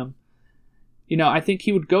 join them. I think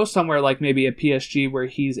he would go somewhere like maybe a PSG where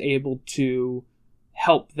he's able to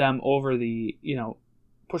help them over the,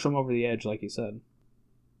 push them over the edge, like you said.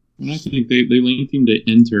 And I think they linked him to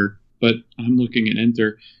Inter, but I'm looking at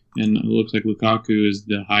Inter, and it looks like Lukaku is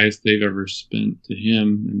the highest they've ever spent to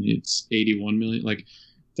him, and it's 81 million. Like,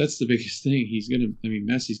 that's the biggest thing.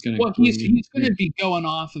 Messi's gonna. Well, he's gonna be going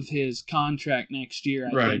off of his contract next year,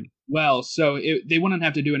 I think. Well, so they wouldn't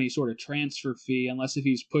have to do any sort of transfer fee unless if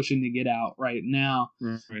he's pushing to get out right now.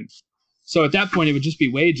 Right. So at that point, it would just be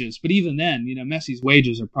wages. But even then, Messi's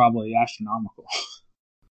wages are probably astronomical.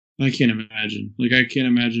 I can't imagine. I can't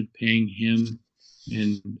imagine paying him,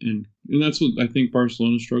 and that's what I think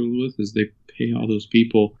Barcelona struggles with, is they pay all those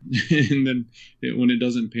people, and then when it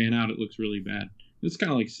doesn't pan out, it looks really bad. It's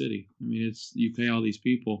kind of like City. It's you pay all these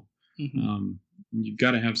people, you've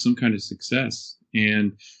got to have some kind of success,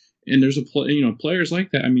 and there's players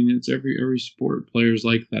like that. It's every sport, players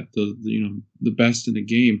like that. The best in the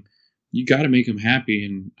game. You got to make them happy,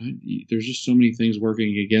 and there's just so many things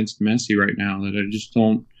working against Messi right now that I just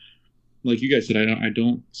don't. Like you guys said, I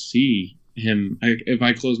don't see him. If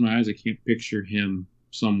I close my eyes, I can't picture him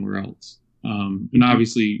somewhere else. And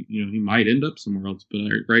obviously, he might end up somewhere else. But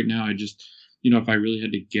right now, I just, if I really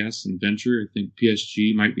had to guess and venture, I think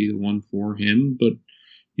PSG might be the one for him. But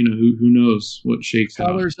who knows what shakes out.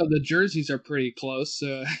 Colors of the jerseys are pretty close,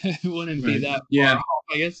 so it wouldn't be that far off,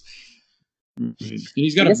 I guess. Right. And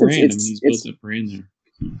he's got a brand. He's built a brand there.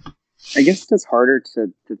 I guess it's harder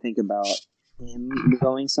to think about him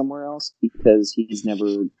going somewhere else because he's never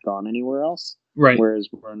gone anywhere else. Right. Whereas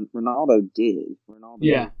Ronaldo did.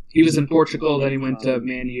 He was in Portugal, then he went to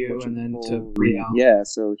Man U, and then to Real. Yeah,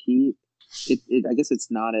 so I guess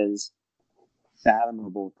it's not as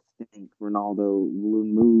fathomable to think Ronaldo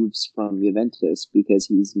moves from Juventus because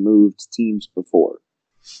he's moved teams before.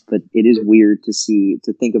 But it is weird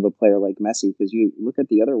to think of a player like Messi because you look at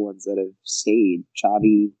the other ones that have stayed,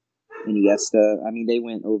 Xavi, Iniesta. They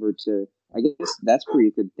went over to. I guess that's where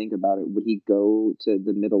you could think about it. Would he go to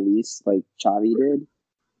the Middle East like Xavi did?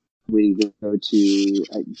 Would he go to...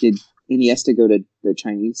 did Iniesta go to the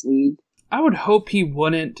Chinese league? I would hope he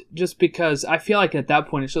wouldn't, just because I feel like at that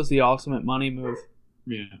point it's just the ultimate money move.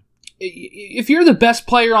 Yeah. If you're the best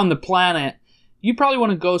player on the planet, you probably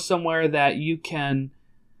want to go somewhere that you can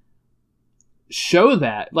show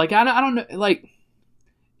that. I don't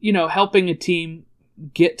know, helping a team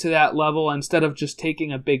get to that level instead of just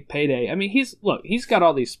taking a big payday. He's got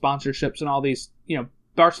all these sponsorships and all these,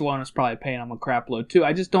 Barcelona's probably paying him a crap load too.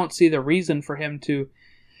 I just don't see the reason for him to,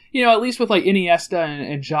 at least with Iniesta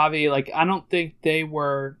and Xavi, I don't think they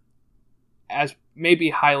were as maybe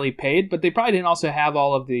highly paid, but they probably didn't also have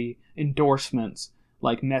all of the endorsements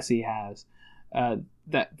like Messi has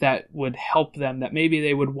that would help them, that maybe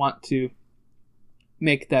they would want to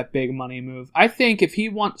make that big money move. I think if he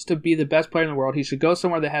wants to be the best player in the world, he should go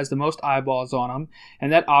somewhere that has the most eyeballs on him,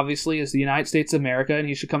 and that obviously is the United States of America, and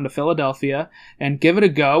he should come to Philadelphia and give it a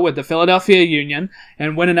go with the Philadelphia Union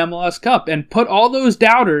and win an MLS Cup and put all those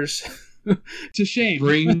doubters to shame.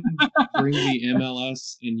 Bring the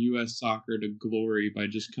MLS and U.S. soccer to glory by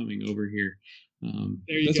just coming over here.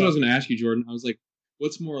 That's what I was going to ask you, Jordan. I was like,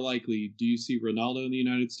 what's more likely? Do you see Ronaldo in the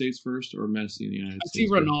United States first or Messi in the United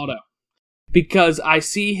States? I see Ronaldo. Because I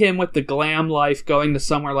see him with the glam life going to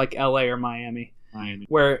somewhere like LA or Miami.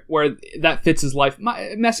 where that fits his life.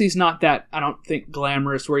 Messi's not that, I don't think,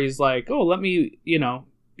 glamorous where he's like, oh, let me,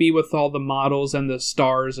 be with all the models and the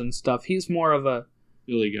stars and stuff. He's more of a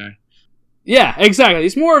Philly guy. Yeah, exactly.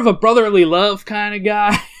 He's more of a brotherly love kind of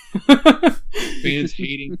guy. Fans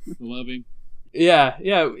hating, loving. Yeah.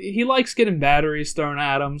 He likes getting batteries thrown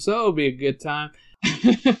at him, so it'll be a good time.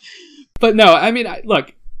 But no, I mean, I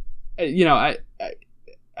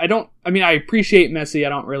appreciate Messi. I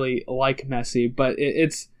don't really like Messi, but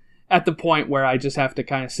it's at the point where I just have to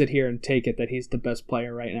kind of sit here and take it that he's the best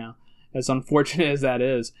player right now, as unfortunate as that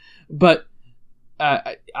is. But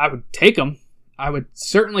I would take him. I would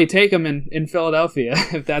certainly take him in Philadelphia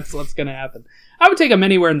if that's what's going to happen. I would take him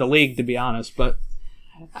anywhere in the league, to be honest, but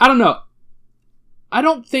I don't know. I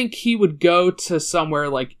don't think he would go to somewhere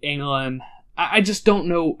like England. I just don't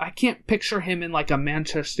know. I can't picture him in like a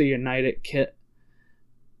Manchester United kit.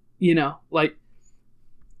 Like,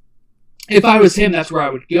 if I was him, that's where I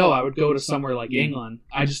would go. I would go to somewhere like England.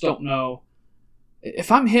 I just don't know.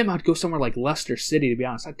 If I'm him, I'd go somewhere like Leicester City, to be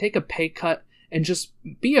honest. I'd take a pay cut and just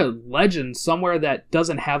be a legend somewhere that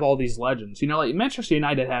doesn't have all these legends. Like Manchester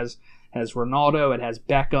United has Ronaldo, it has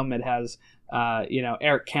Beckham, it has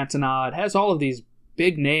Eric Cantona, it has all of these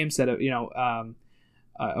big names that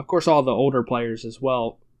of course all the older players as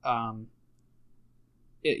well. And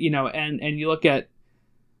you look at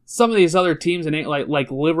some of these other teams in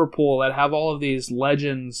like Liverpool that have all of these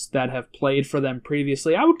legends that have played for them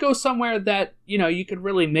previously. I would go somewhere that, you could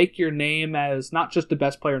really make your name as not just the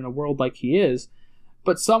best player in the world like he is,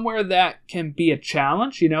 but somewhere that can be a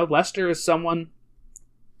challenge. Leicester is someone,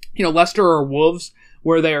 Leicester or Wolves,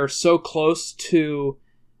 where they are so close to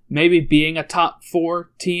maybe being a top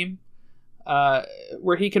 4 team,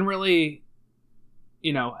 where he can really,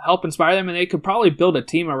 help inspire them, and they could probably build a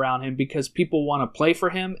team around him because people want to play for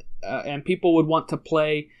him, and people would want to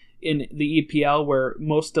play in the EPL, where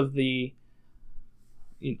most of the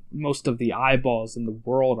eyeballs in the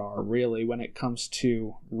world are, really, when it comes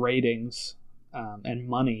to ratings and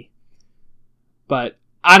money. But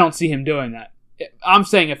I don't see him doing that. I'm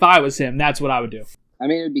saying if I was him, that's what I would do. I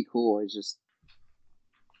mean, it'd be cool. It's just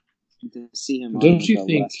to see him Don't on you a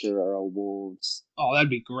think? Leicester or a Wolves. Oh, that'd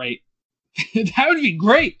be great. That would be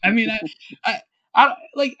great. I mean,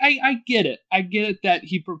 I get it. I get it that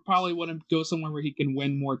he probably want to go somewhere where he can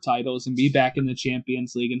win more titles and be back in the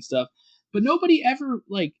Champions League and stuff. But nobody ever,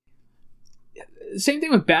 same thing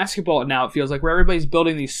with basketball now, it feels like, where everybody's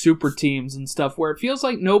building these super teams and stuff, where it feels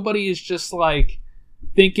like nobody is just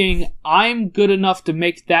thinking, I'm good enough to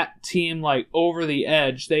make that team over the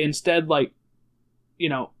edge. They instead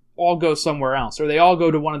all go somewhere else, or they all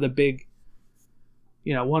go to one of the big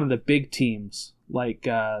teams,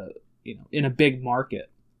 in a big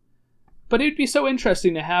market. But it'd be so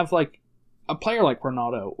interesting to have a player like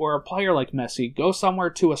Ronaldo or a player like Messi go somewhere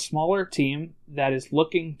to a smaller team that is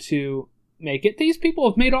looking to make it. These people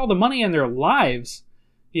have made all the money in their lives,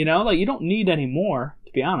 you don't need any more,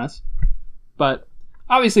 to be honest. But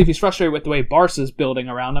obviously, if he's frustrated with the way Barca's building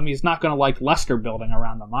around him, he's not going to like Leicester building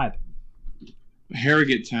around him either.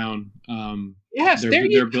 Harrogate Town. Yes,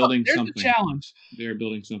 they're building There's something. The challenge. They're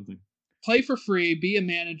building something. Play for free, be a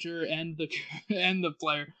manager and the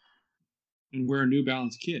player. And wear a New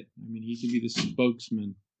Balance kit. I mean, he could be the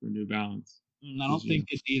spokesman for New Balance. I don't think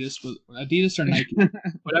Adidas or Nike,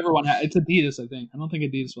 whatever one. It's Adidas, I think. I don't think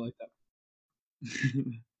Adidas will like that.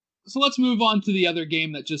 So let's move on to the other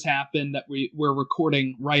game that just happened that we're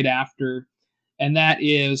recording right after, and that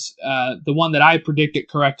is the one that I predicted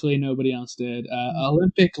correctly. Nobody else did.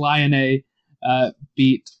 Olympique Lyonnais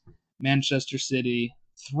beat Manchester City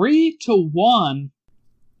 3-1.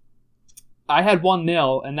 I had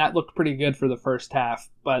 1-0, and that looked pretty good for the first half,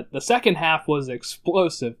 but the second half was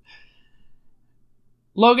explosive.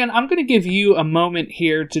 Logan, I'm going to give you a moment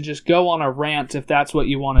here to just go on a rant, if that's what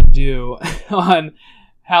you want to do, on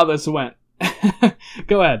how this went.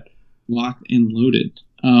 Go ahead. Locked and loaded.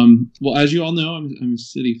 Well, as you all know, I'm a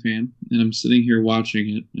City fan, and I'm sitting here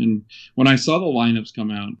watching it. And when I saw the lineups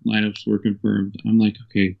come out, lineups were confirmed. I'm like,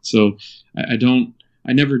 okay, so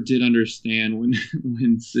I never did understand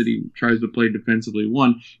when City tries to play defensively.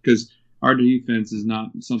 One, because our defense is not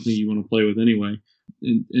something you want to play with anyway.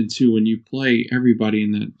 And two, when you play everybody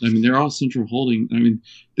in that, I mean, they're all central holding. I mean,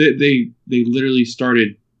 they literally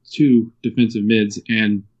started 2 defensive mids,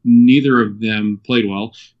 and neither of them played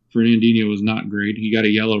well. Fernandinho was not great. He got a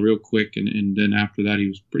yellow real quick, and then after that, he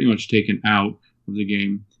was pretty much taken out of the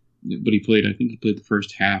game. But I think he played the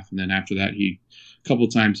first half, and then after that, a couple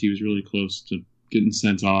times he was really close to getting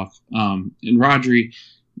sent off. And Rodri,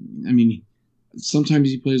 I mean, sometimes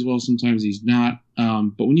he plays well, sometimes he's not.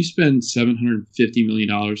 But when you spend $750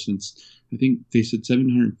 million since, I think they said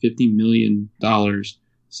 $750 million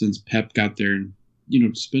since Pep got there, and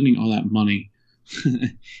spending all that money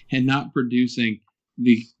and not producing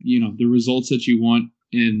the results that you want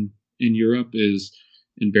in Europe is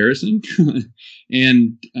embarrassing.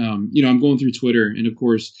 And I'm going through Twitter, and of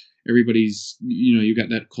course everybody's you got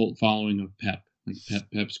that cult following of Pep. Like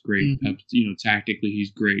Pep's great. Mm-hmm. Pep's, tactically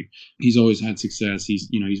he's great. He's always had success. He's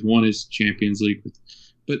won his Champions League.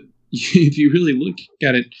 But if you really look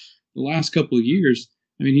at it, the last couple of years,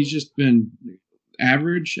 I mean, he's just been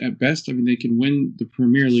average at best. I mean, they can win the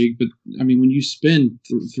Premier League, but I mean, when you spend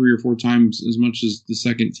 3 or 4 times as much as the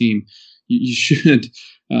second team, you should,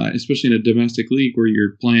 especially in a domestic league where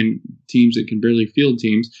you're playing teams that can barely field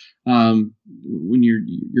teams. When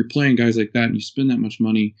you're playing guys like that and you spend that much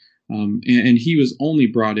money. And he was only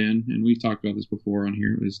brought in, and we've talked about this before on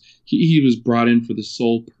here, he was brought in for the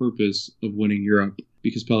sole purpose of winning Europe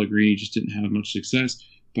because Pellegrini just didn't have much success.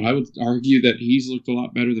 But I would argue that he's looked a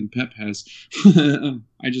lot better than Pep has.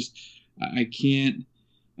 I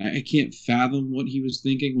can't fathom what he was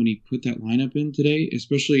thinking when he put that lineup in today,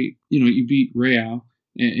 especially, you beat Real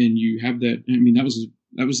and you have that. I mean, that was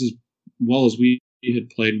as well as we had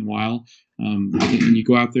played in a while. And you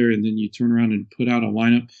go out there and then you turn around and put out a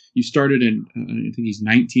lineup. You started in, I think he's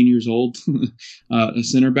 19 years old, a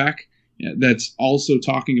center back that's also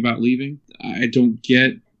talking about leaving. I don't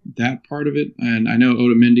get that part of it. And I know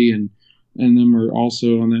Otamendi and them are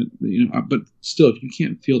also on that, but still, if you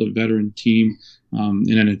can't field a veteran team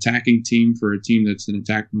in an attacking team for a team that's an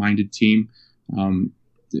attack-minded team,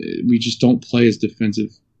 we just don't play as defensive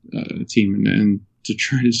team. And to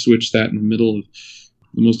try to switch that in the middle of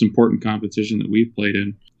the most important competition that we've played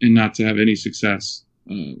in and not to have any success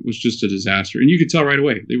was just a disaster. And you could tell right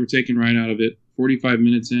away. They were taken right out of it. 45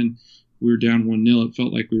 minutes in, we were down 1-0. It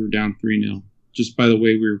felt like we were down 3-0 just by the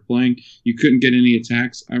way we were playing. You couldn't get any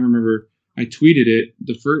attacks. I remember I tweeted it.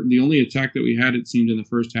 The only attack that we had, it seemed, in the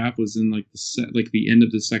first half was in the end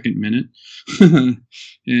of the second minute.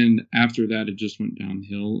 And after that, it just went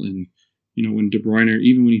downhill. And, when De Bruyne,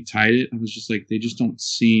 even when he tied it, I was just like, they don't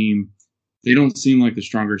seem like the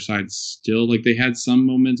stronger side still. Like, they had some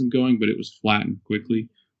momentum going, but it was flattened quickly.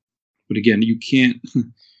 But again, you can't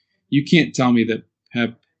tell me that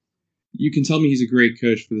Pep, you can tell me he's a great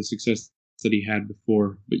coach for the success that he had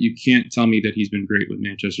before, but you can't tell me that he's been great with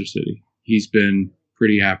Manchester City. He's been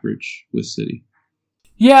pretty average with City.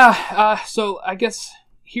 Yeah, so I guess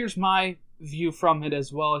here's my view from it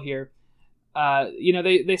as well here.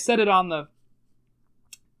 They said it on the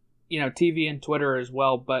TV and Twitter as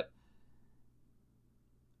well, but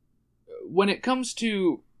when it comes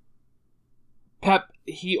to Pep,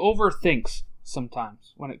 he overthinks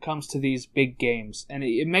sometimes when it comes to these big games, and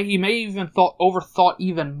he may even overthought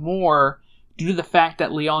even more due to the fact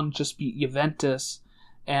that Lyon just beat Juventus,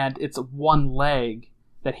 and it's one leg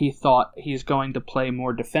that he thought he's going to play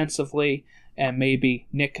more defensively and maybe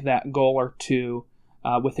nick that goal or two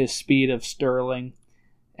with his speed of Sterling,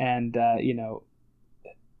 and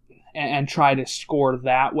and try to score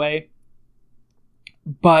that way.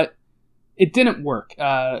 But it didn't work.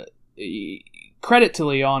 Credit to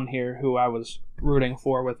Lyon here, who I was rooting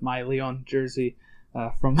for with my Lyon jersey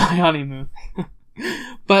from my honeymoon.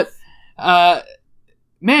 But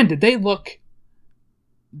man, did they look?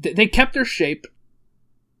 They kept their shape.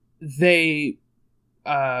 They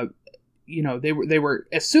they were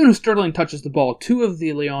as soon as Sterling touches the ball, 2 of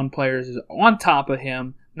the Lyon players is on top of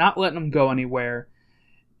him, not letting him go anywhere.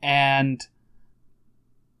 And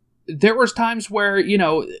there was times where,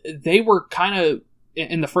 they were kind of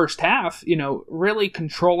in the first half, really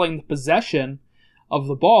controlling the possession of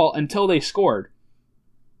the ball until they scored.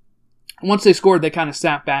 Once they scored, they kind of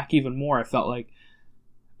sat back even more, I felt like.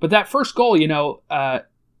 But that first goal,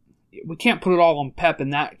 we can't put it all on Pep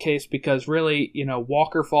in that case because really,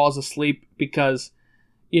 Walker falls asleep because,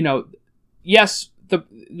 yes,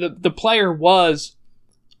 the player was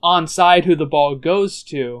onside who the ball goes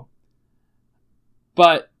to,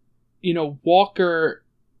 but, Walker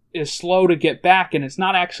is slow to get back, and it's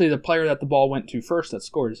not actually the player that the ball went to first that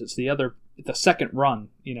scores. It's the second run,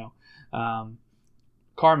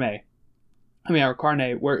 Carne,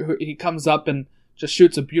 where he comes up and just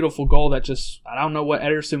shoots a beautiful goal that just, I don't know what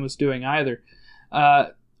Ederson was doing either.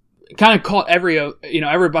 Kind of caught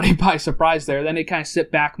everybody by surprise there. Then they kind of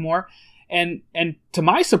sit back more. And to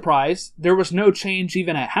my surprise, there was no change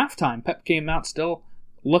even at halftime. Pep came out still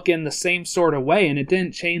looking the same sort of way, and it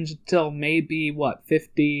didn't change until maybe,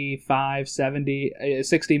 55, 70,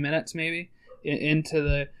 60 minutes maybe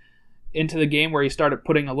into the game where he started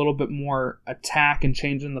putting a little bit more attack and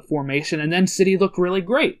changing the formation. And then City looked really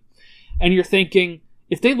great. And you're thinking,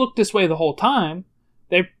 if they looked this way the whole time,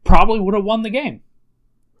 they probably would have won the game.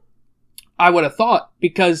 I would have thought,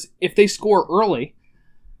 because if they score early,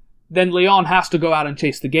 then Lyon has to go out and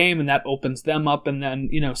chase the game, and that opens them up, and then,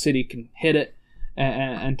 City can hit it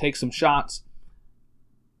and take some shots.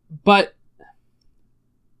 But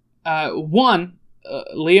Lyon,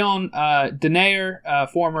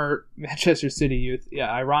 Denayer, former Manchester City youth,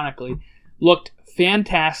 ironically, looked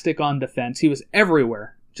fantastic on defense. He was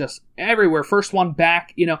everywhere, just everywhere. First one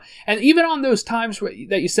back, and even on those times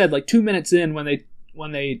that you said, like 2 minutes in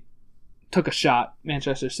when they took a shot,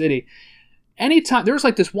 Manchester City, anytime there was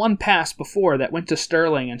like this one pass before that went to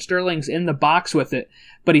Sterling, and Sterling's in the box with it,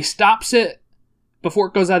 but he stops it before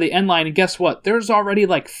it goes out of the end line, and guess what? There's already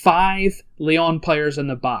like 5 Lyon players in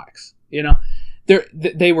the box.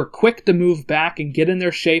 They were quick to move back and get in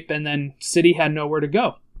their shape, and then City had nowhere to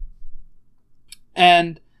go.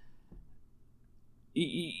 And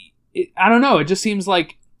I don't know, it just seems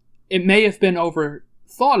like it may have been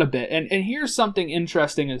overthought a bit. And here's something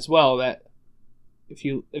interesting as well, that if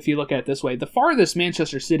you look at it this way, the farthest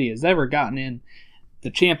Manchester City has ever gotten in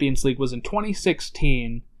the Champions League was in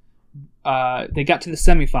 2016. They got to the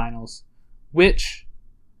semifinals, which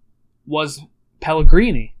was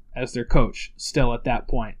Pellegrini as their coach still at that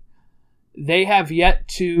point. They have yet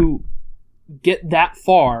to get that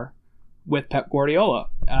far with Pep Guardiola.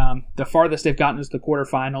 The farthest they've gotten is the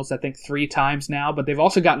quarterfinals, I think 3 times now, but they've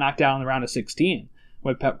also got knocked out in the round of 16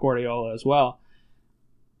 with Pep Guardiola as well.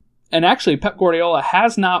 And actually, Pep Guardiola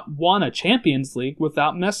has not won a Champions League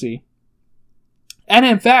without Messi. And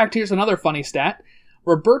in fact, here's another funny stat.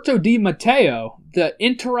 Roberto Di Matteo, the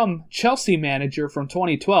interim Chelsea manager from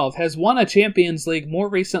 2012, has won a Champions League more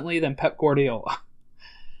recently than Pep Guardiola.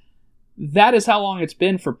 That is how long it's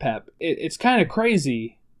been for Pep. It's kind of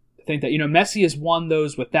crazy to think that, Messi has won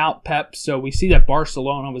those without Pep, so we see that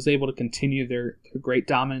Barcelona was able to continue their great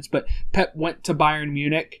dominance, but Pep went to Bayern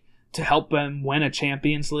Munich to help them win a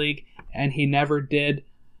Champions League, and he never did.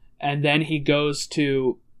 And then he goes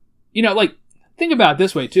to, think about it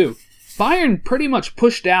this way too. Bayern pretty much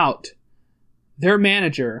pushed out their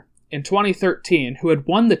manager in 2013, who had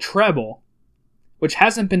won the treble, which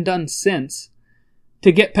hasn't been done since,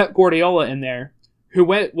 to get Pep Guardiola in there, who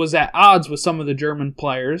was at odds with some of the German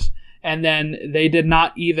players, and then they did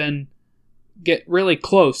not even get really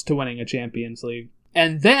close to winning a Champions League.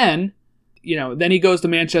 And then, then he goes to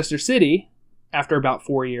Manchester City after about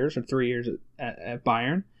 4 years or 3 years at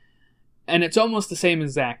Bayern, and it's almost the same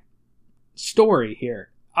exact story here.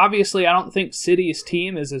 Obviously, I don't think City's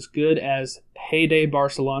team is as good as heyday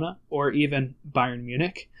Barcelona or even Bayern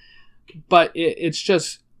Munich, but it's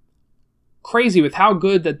just crazy with how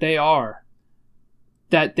good that they are,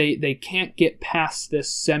 that they can't get past this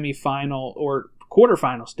semifinal or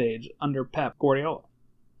quarterfinal stage under Pep Guardiola.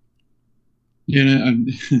 Yeah,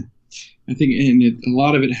 I think a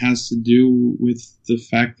lot of it has to do with the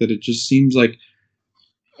fact that it just seems like,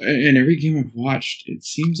 in every game I've watched, it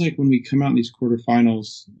seems like when we come out in these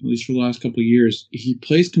quarterfinals, at least for the last couple of years, he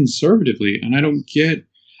plays conservatively, and I don't get,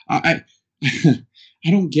 I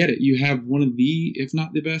don't get it. You have one of the, if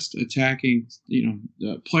not the best attacking,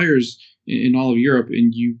 players in all of Europe,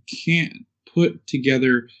 and you can't put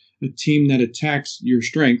together a team that attacks your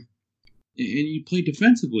strength, and you play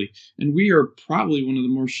defensively. And we are probably one of the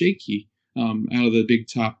more shaky out of the big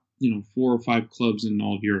top, 4 or 5 clubs in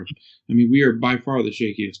all of Europe. I mean, we are by far the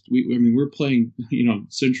shakiest. We're playing,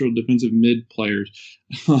 central defensive mid players,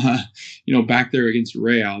 back there against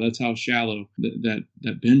Real. That's how shallow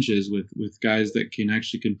that bench is with guys that can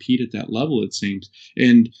actually compete at that level, it seems.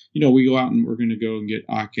 And, we go out and we're going to go and get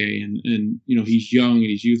Ake, and he's young and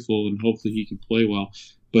he's youthful, and hopefully he can play well.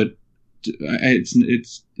 But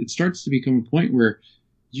it starts to become a point where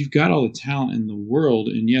you've got all the talent in the world,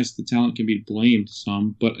 and yes, the talent can be blamed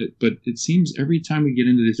some, but it seems every time we get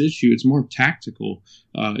into this issue, it's more tactical,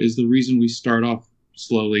 is the reason we start off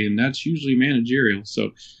slowly, and that's usually managerial.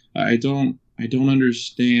 So I don't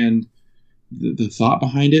understand the thought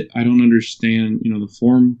behind it. I don't understand, the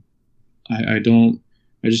form. I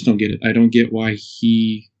just don't get it. I don't get why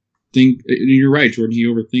you're right, Jordan, he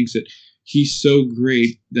overthinks it. He's so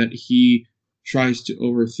great that he tries to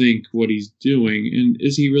overthink what he's doing. And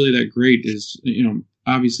is he really that great?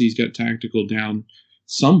 Obviously he's got tactical down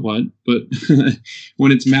somewhat, but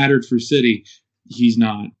when it's mattered for City, he's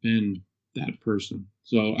not been that person.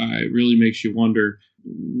 So it really makes you wonder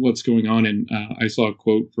what's going on. And I saw a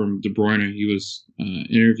quote from De Bruyne. He was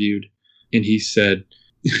interviewed, and he said,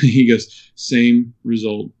 he goes, same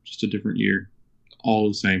result, just a different year. All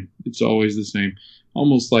the same. It's always the same.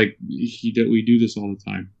 Almost like we do this all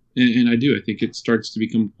the time. And I do. I think it starts to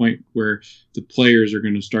become a point where the players are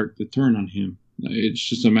going to start to turn on him. It's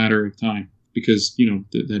just a matter of time because,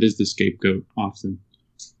 that is the scapegoat often.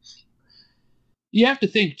 You have to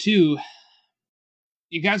think, too,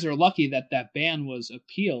 you guys are lucky that ban was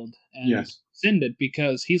appealed and rescinded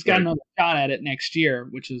because he's got another shot at it next year,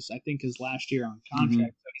 which is, I think, his last year on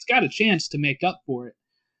contract. So he's got a chance to make up for it.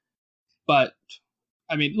 But,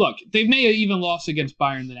 I mean, look, they may have even lost against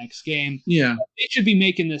Bayern the next game. Yeah. They should be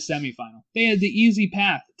making this semifinal. They had the easy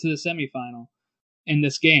path to the semifinal in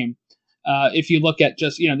this game. If you look at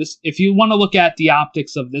just, if you want to look at the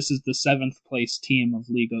optics of this is the 7th place team of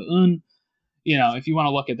Liga 1, if you want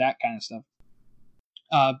to look at that kind of stuff.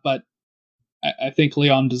 But I think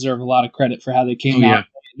Lyon deserve a lot of credit for how they came out.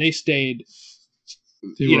 They stayed.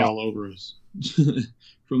 They were all over us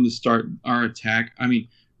from the start. Our attack. I mean,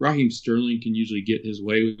 Raheem Sterling can usually get his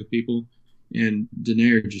way with people, and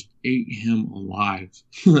Denayer just ate him alive.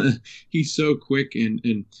 He's so quick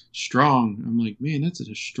and strong. I'm like, man, that's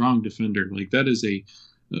a strong defender. Like that is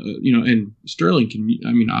and Sterling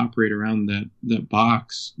can, operate around that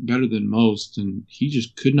box better than most, and he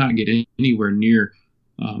just could not get anywhere near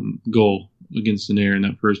goal against Denayer in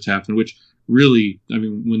that first half, in which really,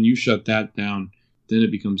 when you shut that down, then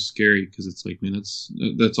it becomes scary because it's like, man,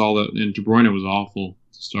 that's all that. And De Bruyne was awful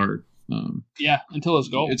to start. Until his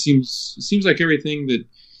goal. It seems like everything that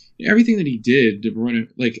he did, De Bruyne,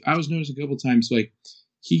 like I was noticing a couple times, like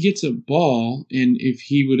he gets a ball, and if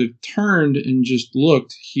he would have turned and just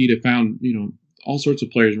looked, he'd have found all sorts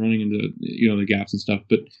of players running into the gaps and stuff,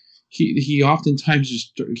 but. He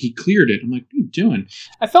oftentimes he cleared it. I'm like, what are you doing?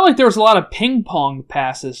 I felt like there was a lot of ping pong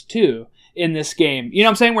passes too in this game. You know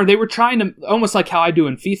what I'm saying? Where they were trying to, almost like how I do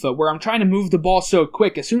in FIFA, where I'm trying to move the ball so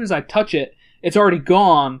quick. As soon as I touch it, it's already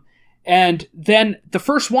gone. And then the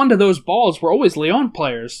first one to those balls were always Lyon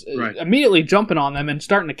players immediately jumping on them and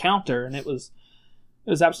starting to counter. And it was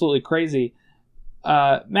absolutely crazy.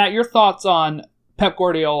 Matt, your thoughts on Pep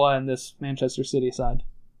Guardiola and this Manchester City side?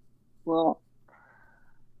 Well,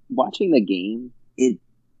 watching the game,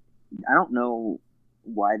 I don't know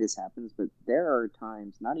why this happens, but there are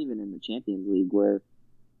times, not even in the Champions League, where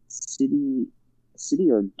City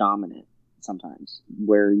are dominant sometimes,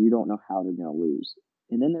 where you don't know how they're going to lose.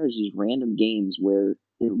 And then there's these random games where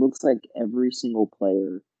it looks like every single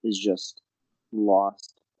player is just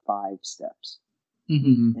lost 5 steps.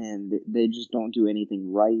 Mm-hmm. And they just don't do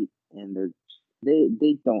anything right, and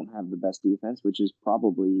they don't have the best defense, which is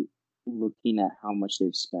probably, looking at how much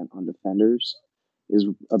they've spent on defenders, is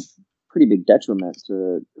a pretty big detriment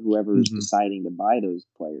to whoever is deciding to buy those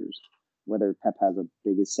players, whether Pep has a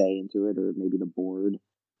biggest say into it or maybe the board.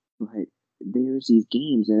 But there's these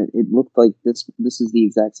games, and it looked like this is the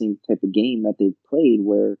exact same type of game that they've played,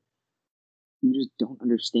 where you just don't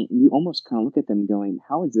understand. You almost kind of look at them going,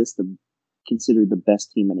 how is this considered the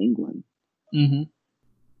best team in England? Mm-hmm.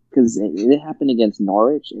 Because it happened against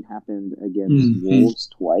Norwich, it happened against Wolves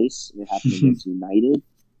twice, it happened against United,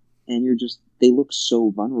 and they look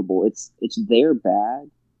so vulnerable. It's they're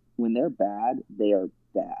bad. When they're bad, they are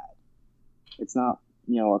bad. It's not,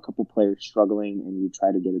 a couple players struggling and you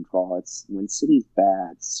try to get a draw. It's when City's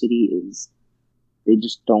bad, they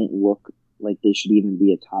just don't look like they should even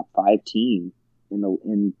be a top 5 team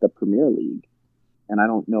in the Premier League. And I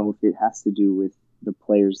don't know if it has to do with the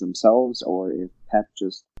players themselves or if Pep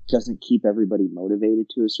just doesn't keep everybody motivated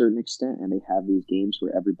to a certain extent, and they have these games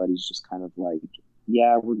where everybody's just kind of like,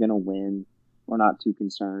 yeah, we're going to win, we're not too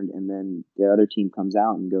concerned, and then the other team comes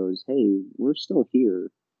out and goes, hey, we're still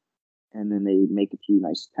here, and then they make a few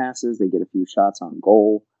nice passes, they get a few shots on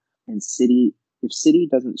goal, and if City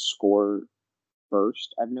doesn't score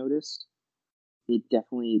first, I've noticed, it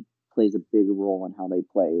definitely plays a big role in how they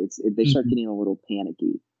play. They start getting a little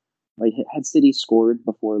panicky. Like, had City scored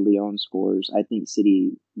before Lyon scores, I think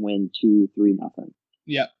City win 2-3-0.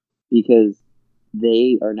 Yeah. Because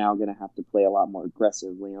they are now going to have to play a lot more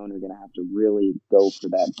aggressive. Lyon are going to have to really go for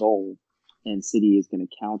that goal, and City is going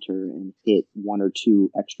to counter and hit 1 or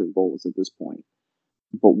 2 extra goals at this point.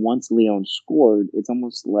 But once Lyon scored, it's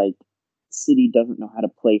almost like City doesn't know how to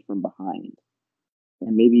play from behind.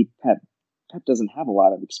 And maybe Pep doesn't have a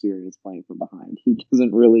lot of experience playing from behind. He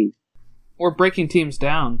doesn't really... Or breaking teams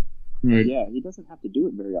down. Right. Yeah, he doesn't have to do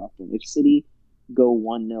it very often. If City go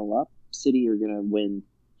 1-0 up, City are going to win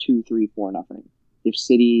 2-3-4-0. If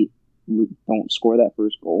City don't score that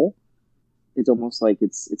first goal, it's almost like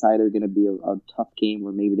it's either going to be a tough game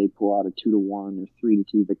where maybe they pull out a 2-1 or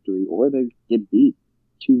 3-2 victory, or they get beat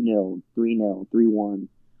 2-0, 3-0, 3-1.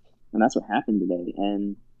 And that's what happened today.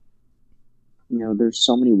 And, there's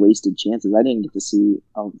so many wasted chances. I didn't get to see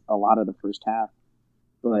a lot of the first half,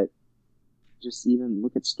 but just even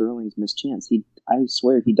look at Sterling's missed chance. I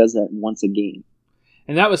swear he does that once a game.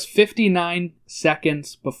 And that was 59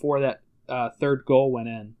 seconds before that third goal went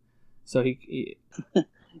in. So he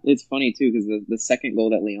It's funny, too, because the second goal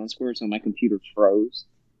that Leon scored, so my computer froze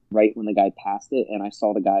right when the guy passed it, and I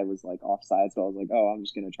saw the guy was, like, offside, so I was like, oh, I'm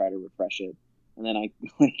just going to try to refresh it. And then I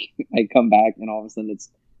come back, and all of a sudden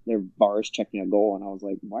their VAR is checking a goal, and I was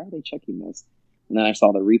like, why are they checking this? And then I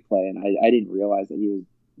saw the replay, and I didn't realize that he was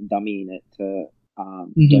dummying it to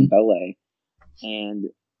Dembele. And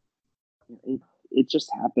it just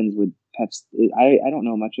happens with Pep's. I don't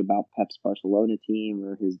know much about Pep's Barcelona team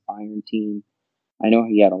or his Bayern team. I know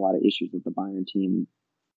he had a lot of issues with the Bayern team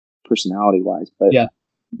personality-wise, but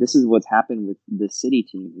this is what's happened with the City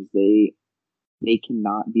team is they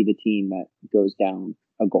cannot be the team that goes down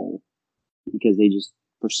a goal because they just,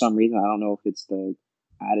 for some reason, I don't know if it's the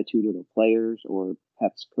attitude of the players or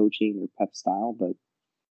Pep's coaching or Pep's style, but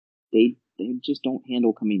they just don't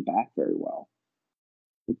handle coming back very well.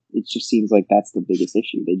 It just seems like that's the biggest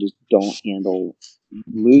issue. They just don't handle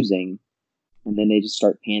losing, and then they just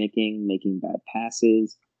start panicking, making bad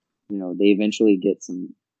passes. You know, they eventually get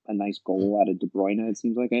a nice goal out of De Bruyne. It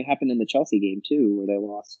seems like it happened in the Chelsea game too, where they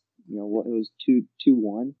lost. You know, it was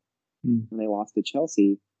 2-1 when they lost to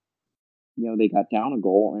Chelsea. You know, they got down a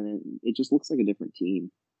goal, and it just looks like a different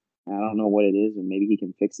team. And I don't know what it is, and maybe he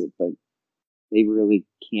can fix it, but they really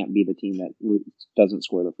can't be the team that doesn't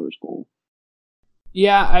score the first goal.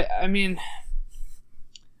 Yeah, I mean,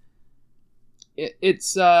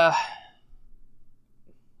 it's I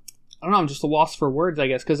don't know, I'm just a loss for words, I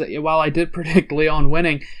guess, because while I did predict Leon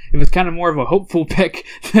winning, it was kind of more of a hopeful pick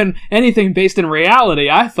than anything based in reality,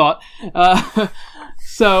 I thought. I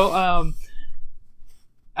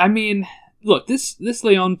mean, look, this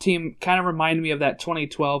Leon team kind of reminded me of that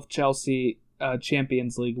 2012 Chelsea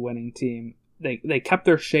Champions League winning team. They kept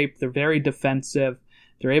their shape, they're very defensive,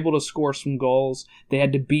 they're able to score some goals. They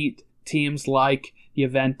had to beat teams like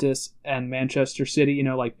Juventus and Manchester City, you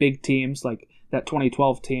know, like big teams, like that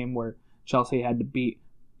 2012 team where Chelsea had to beat,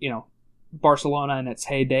 you know, Barcelona in its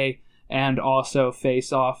heyday and also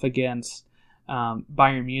face off against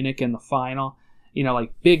Bayern Munich in the final. You know,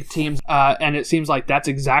 like big teams. And it seems like that's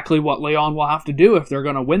exactly what Leon will have to do if they're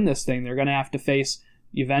going to win this thing. They're going to have to face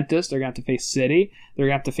Juventus. They're going to have to face City. They're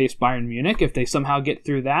going to have to face Bayern Munich. If they somehow get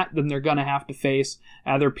through that, then they're going to have to face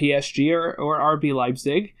either PSG or RB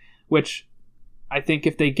Leipzig, which I think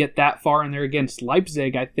if they get that far and they're against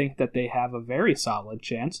Leipzig, I think that they have a very solid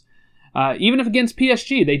chance. Even if against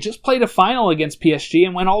PSG, they just played a final against PSG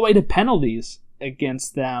and went all the way to penalties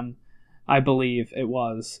against them, I believe it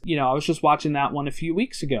was. You know, I was just watching that one a few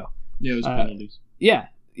weeks ago. Yeah, it was penalties. Yeah,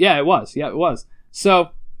 it was. Yeah, it was. So,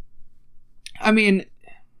 I mean,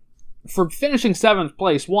 for finishing 7th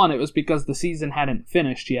place, one, it was because the season hadn't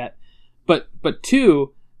finished yet. But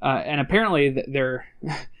two, and apparently their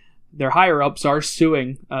higher-ups are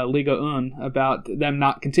suing Liga 1 about them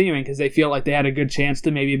not continuing because they feel like they had a good chance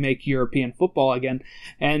to maybe make European football again.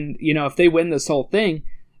 And, you know, if they win this whole thing,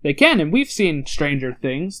 they can. And we've seen stranger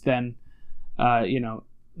things than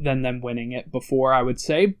them winning it before, I would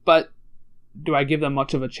say. But do I give them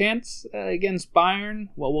much of a chance against Bayern?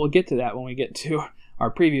 Well, we'll get to that when we get to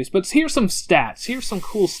our previews. But here's some stats. Here's some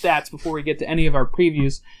cool stats before we get to any of our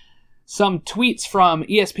previews. Some tweets from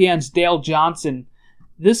ESPN's Dale Johnson.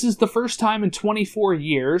 This is the first time in 24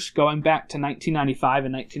 years, going back to 1995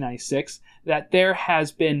 and 1996, that there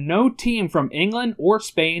has been no team from England or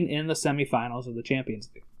Spain in the semifinals of the Champions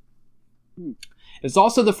League. It's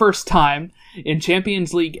also the first time in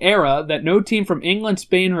Champions League era that no team from England,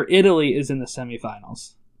 Spain, or Italy is in the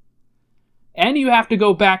semifinals. And you have to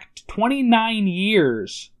go back 29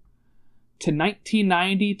 years to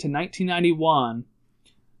 1990 to 1991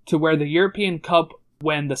 to where the European Cup,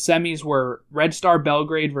 when the semis were Red Star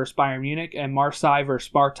Belgrade versus Bayern Munich and Marseille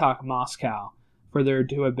versus Spartak Moscow, for there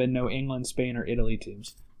to have been no England, Spain, or Italy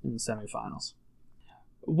teams in the semifinals.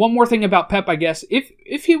 One more thing about Pep, I guess.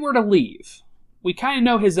 If he were to leave, we kind of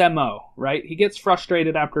know his MO, right? He gets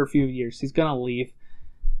frustrated after a few years. He's going to leave.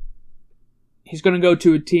 He's going to go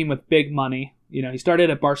to a team with big money. You know, he started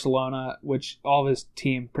at Barcelona, which all of his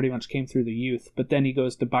team pretty much came through the youth. But then he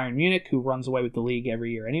goes to Bayern Munich, who runs away with the league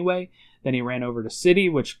every year anyway. Then he ran over to City,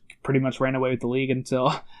 which pretty much ran away with the league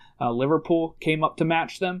until Liverpool came up to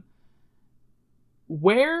match them.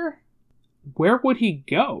 Where would he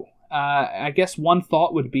go? I guess one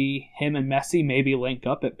thought would be him and Messi maybe link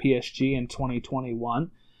up at PSG in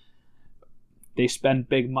 2021. They spend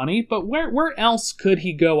big money, but where else could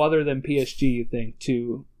he go other than PSG, you think,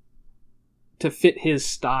 to fit his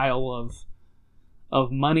style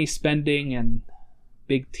of money spending and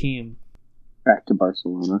big team? Back to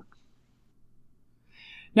Barcelona.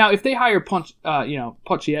 Now, if they hire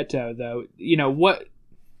Pochettino, though,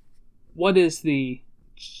 what is the?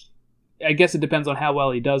 I guess it depends on how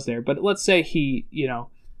well he does there. But let's say he,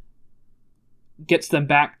 gets them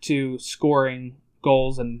back to scoring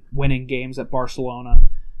goals and winning games at Barcelona,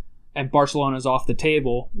 and Barcelona's off the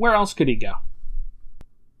table. Where else could he go?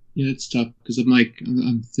 Yeah, it's tough because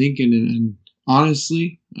I'm thinking, and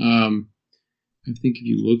honestly, I think if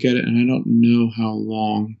you look at it, and I don't know how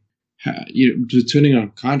long, depending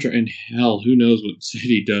on contract, and hell, who knows what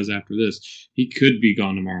City does after this? He could be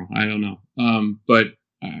gone tomorrow. I don't know. But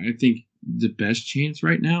I think the best chance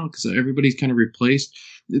right now, because everybody's kind of replaced.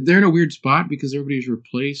 They're in a weird spot because everybody's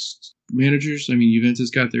replaced managers. I mean,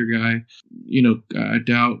 Juventus got their guy. I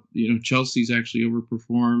doubt, Chelsea's actually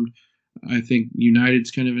overperformed. I think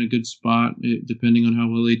United's kind of in a good spot, depending on how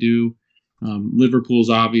well they do. Liverpool's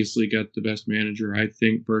obviously got the best manager, I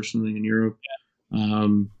think, personally, in Europe.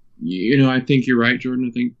 Yeah. I think you're right, Jordan.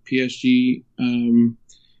 I think PSG,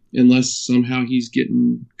 unless somehow he's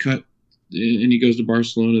getting cut and he goes to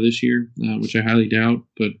Barcelona this year, which I highly doubt,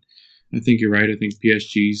 but I think you're right. I think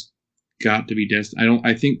PSG's got to be destined.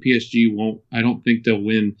 I think PSG won't. I don't think they'll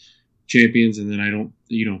win champions, and then I don't.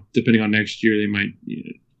 Depending on next year, they might.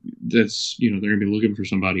 That's they're gonna be looking for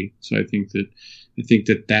somebody. So I think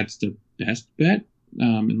that that's the best bet,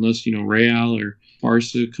 unless Real or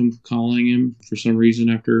Barca come calling him for some reason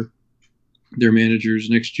after their managers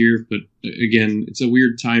next year. But again, it's a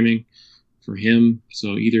weird timing for him.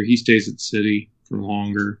 So either he stays at City for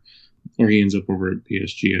longer, or he ends up over at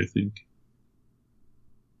PSG, I think.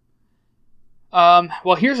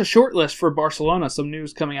 Well, here's a short list for Barcelona. Some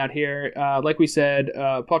news coming out here. Like we said,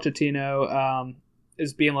 Pochettino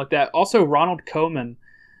is being looked at. Also, Ronald Koeman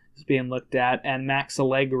is being looked at, and Max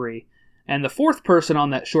Allegri. And the fourth person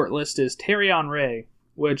on that short list is Thierry Henry,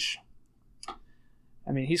 which,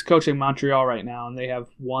 I mean, he's coaching Montreal right now, and they have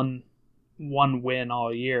one win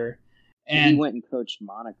all year. And he went and coached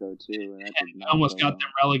Monaco, too. And almost got them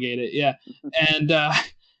relegated, yeah. And,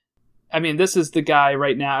 I mean, this is the guy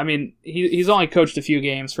right now. I mean, he's only coached a few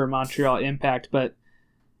games for Montreal Impact, but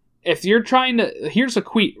if you're trying to... Here's a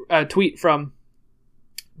tweet from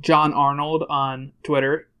John Arnold on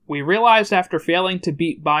Twitter. We realized after failing to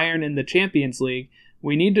beat Bayern in the Champions League,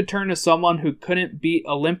 we need to turn to someone who couldn't beat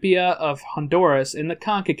Olimpia of Honduras in the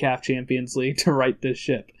CONCACAF Champions League to right this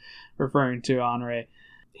ship, referring to Henry.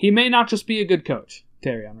 He may not just be a good coach,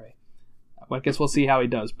 Thierry Henry. I guess we'll see how he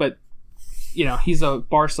does. But, he's a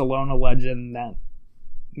Barcelona legend that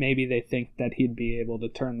maybe they think that he'd be able to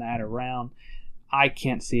turn that around. I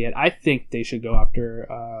can't see it. I think they should go after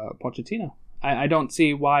Pochettino. I don't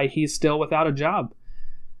see why he's still without a job.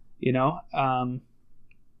 He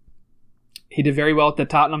did very well at the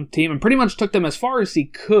Tottenham team and pretty much took them as far as he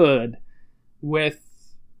could with,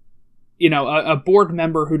 a board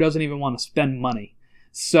member who doesn't even want to spend money.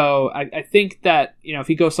 So I think that, if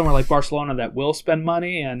he goes somewhere like Barcelona that will spend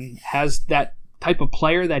money and has that type of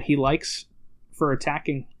player that he likes for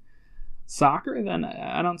attacking soccer, then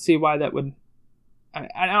I don't see why that would...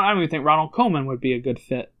 I don't even think Ronald Koeman would be a good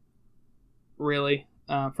fit, really,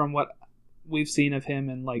 from what we've seen of him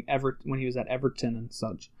in when he was at Everton and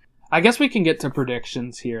such. I guess we can get to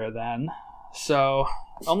predictions here then. So,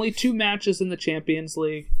 only 2 matches in the Champions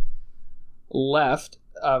League left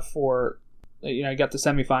for... you got the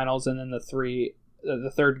semifinals, and then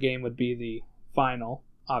the third game would be the final,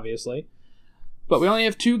 obviously. But we only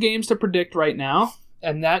have 2 games to predict right now,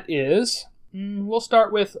 and that is, we'll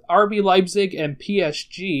start with RB Leipzig and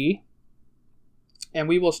PSG, and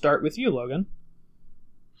we will start with you, Logan.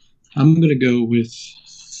 I'm going to go with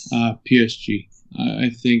PSG. I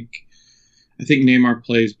think Neymar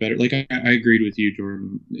plays better. I agreed with you,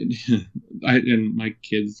 Jordan. And my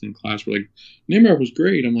kids in class were like, Neymar was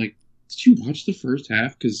great. I'm like, did you watch the first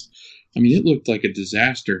half? Because, it looked like a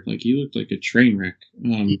disaster. He looked like a train wreck.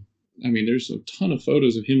 There's a ton of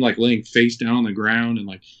photos of him, laying face down on the ground and,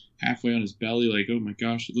 halfway on his belly. Oh, my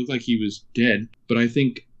gosh, it looked like he was dead. But I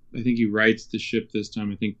think he rights the ship this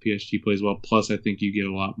time. I think PSG plays well. Plus, I think you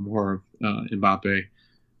get a lot more of Mbappe,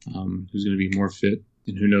 who's going to be more fit.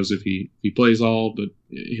 And who knows if he plays all, but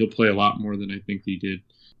he'll play a lot more than I think he did,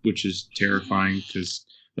 which is terrifying because...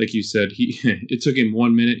 Like you said, it took him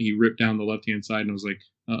 1 minute. He ripped down the left-hand side, and I was like,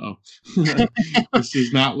 uh-oh. This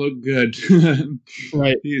does not look good.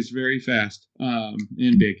 Right. He is very fast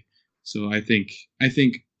and big. So I think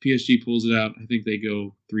PSG pulls it out. I think they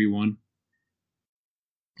go 3-1.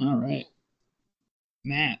 All right.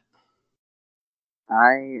 Matt.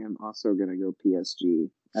 I am also going to go PSG,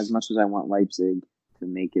 as much as I want Leipzig to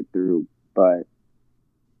make it through. But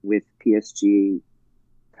with PSG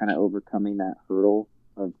kind of overcoming that hurdle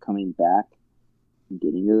of coming back,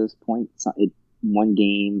 getting to this point. One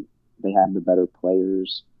game, they have the better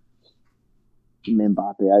players.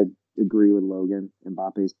 Mbappe, I agree with Logan.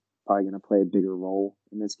 Mbappe's probably going to play a bigger role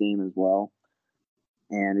in this game as well.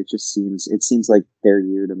 And it seems like their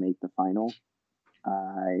year to make the final.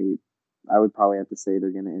 I would probably have to say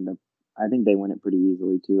they're going to end up. I think they win it pretty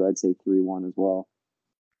easily too. I'd say 3-1 as well.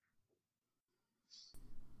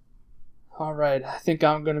 All right, I think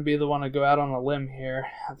I'm going to be the one to go out on a limb here.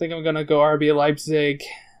 I think I'm going to go RB Leipzig.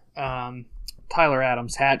 Tyler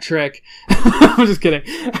Adams hat trick. I'm just kidding.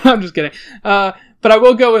 But I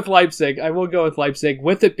will go with Leipzig.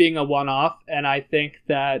 With it being a one-off, and I think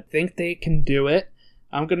they can do it.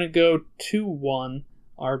 I'm going to go 2-1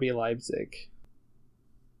 RB Leipzig.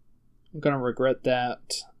 I'm going to regret that.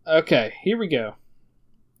 Okay, here we go.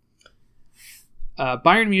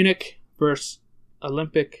 Bayern Munich versus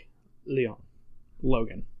Olympic Lyon.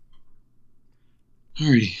 Logan.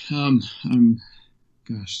 Alrighty.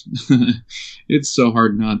 Gosh, it's so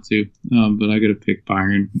hard not to. But I got to pick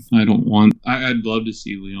Bayern. I'd love to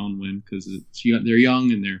see Lyon win because they're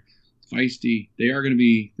young and they're feisty. They're going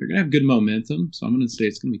to have good momentum. So I'm going to say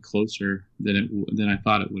it's going to be closer than I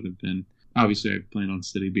thought it would have been. Obviously, I plan on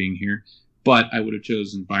City being here, but I would have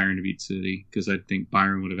chosen Bayern to beat City because I think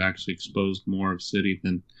Bayern would have actually exposed more of City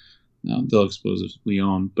than they'll expose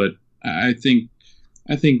Lyon. But I think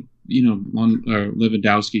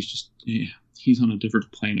Lewandowski's just he's on a different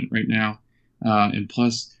planet right now, and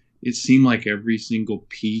plus it seemed like every single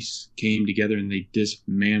piece came together and they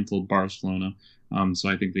dismantled Barcelona. So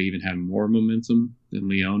I think they even had more momentum than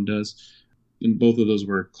Lyon does. And both of those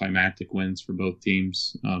were climactic wins for both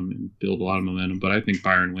teams and build a lot of momentum. But I think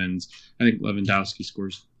Bayern wins. I think Lewandowski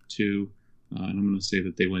scores 2, and I'm going to say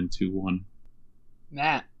that they win 2-1.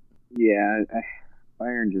 Matt. Yeah,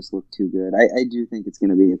 Bayern just looked too good. I do think it's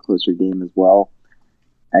going to be a closer game as well.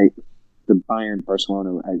 The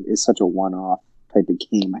Bayern-Barcelona is such a one-off type of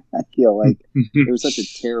game. I feel like it was a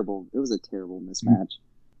terrible mismatch.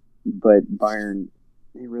 But Bayern,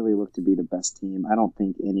 they really look to be the best team. I don't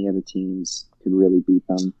think any other teams could really beat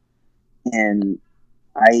them. And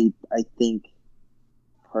I think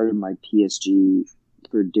part of my PSG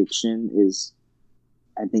prediction is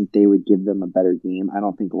I think they would give them a better game. I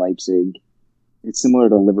don't think Leipzig. It's similar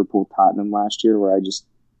to Liverpool-Tottenham last year, where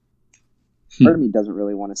part of me doesn't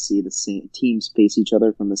really want to see the same teams face each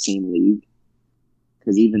other from the same league.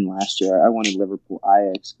 Because even last year, I wanted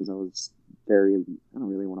Liverpool-Ajax because I don't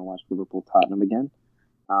really want to watch Liverpool-Tottenham again.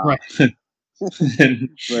 Right.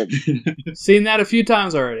 But seen that a few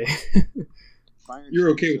times already. You're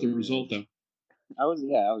okay with the result, though. I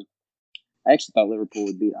actually thought Liverpool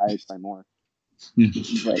would beat Ajax by more.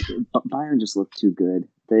 But Bayern just looked too good.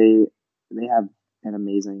 They have an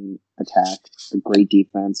amazing attack, a great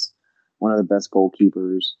defense, one of the best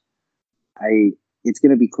goalkeepers. It's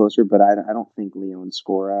going to be closer, but I don't think Lyon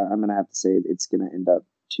score. I'm going to have to say it's going to end up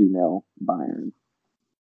 2-0 Bayern.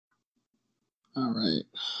 All right.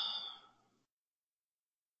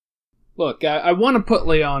 Look, I want to put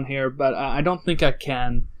Lyon here, but I don't think I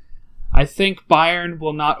can. I think Bayern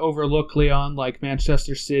will not overlook Lyon like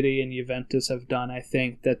Manchester City and Juventus have done. I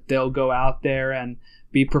think that they'll go out there and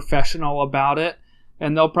be professional about it,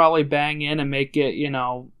 and they'll probably bang in and make it,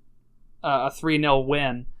 a 3-0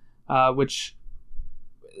 win, which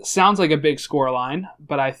sounds like a big scoreline,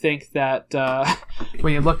 but I think that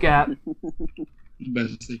when you look at the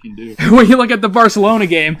best they can do. When you look at the Barcelona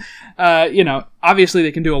game, obviously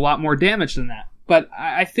they can do a lot more damage than that. But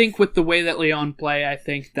I think with the way that Lyon play, I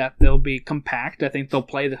think that they'll be compact. I think they'll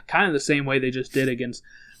play kind of the same way they just did against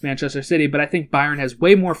Manchester City. But I think Bayern has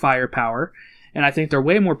way more firepower, and I think they're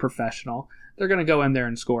way more professional. They're going to go in there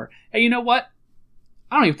and score. And you know what?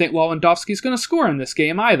 I don't even think Lewandowski's going to score in this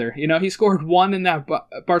game either. He scored 1 in that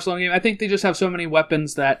Barcelona game. I think they just have so many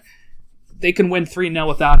weapons that they can win 3-0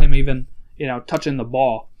 without him even, touching the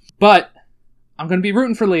ball. But I'm going to be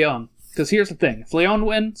rooting for Lyon, because here's the thing. If Lyon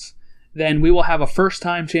wins, then we will have a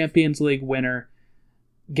first-time Champions League winner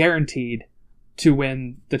guaranteed to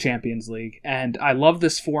win the Champions League. And I love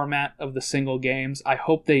this format of the single games. I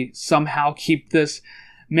hope they somehow keep this,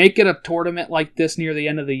 make it a tournament like this near the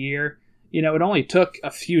end of the year. It only took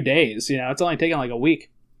a few days. It's only taken like a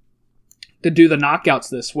week to do the knockouts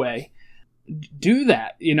this way. Do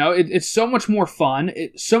that. It's so much more fun.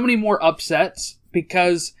 So many more upsets,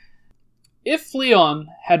 because if Lyon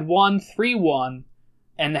had won 3-1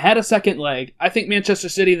 and had a second leg, I think Manchester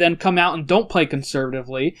City then come out and don't play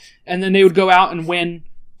conservatively, and then they would go out and win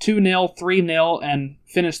 2-0, 3-0, and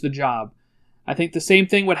finish the job. I think the same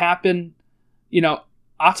thing would happen,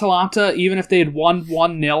 Atalanta, even if they had won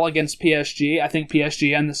 1-0 against PSG, I think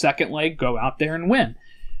PSG in the second leg go out there and win.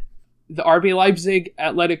 the RB Leipzig,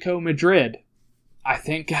 Atletico Madrid. I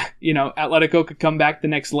think, Atletico could come back the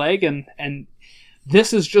next leg, and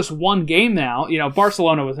this is just one game now.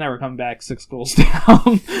 Barcelona was never coming back 6 goals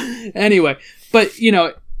down. Anyway, but,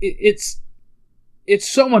 it's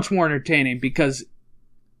so much more entertaining because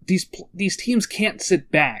these teams can't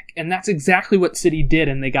sit back, and that's exactly what City did,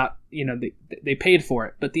 and they got, they paid for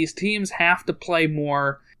it. But these teams have to play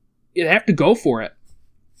more, they have to go for it.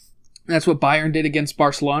 And that's what Bayern did against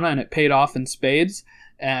Barcelona, and it paid off in spades.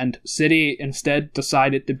 And City instead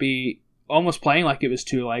decided to be almost playing like it was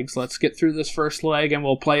 2 legs. Let's get through this first leg, and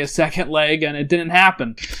we'll play a second leg, and it didn't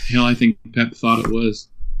happen. Hell, I think Pep thought it was.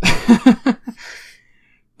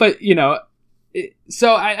 But,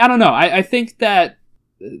 so I don't know. I think that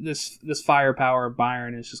this firepower of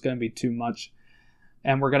Bayern is just going to be too much.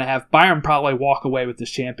 And we're going to have Bayern probably walk away with the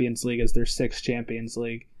Champions League as their 6th Champions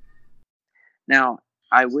League. Now,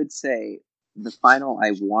 I would say the final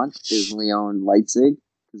I want is Lyon-Leipzig,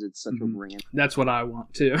 because it's such a random. That's what I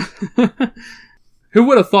want, too. Who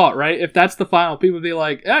would have thought, right? If that's the final, people would be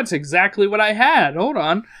like, that's exactly what I had. Hold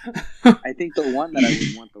on. I think the one that I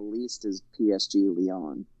would want the least is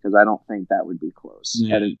PSG-Lyon, because I don't think that would be close.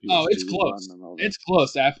 Yeah. It's close. It's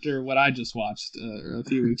close after what I just watched a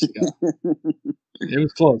few weeks ago. It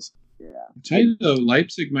was close. Yeah. I'll tell you though,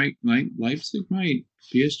 Leipzig might.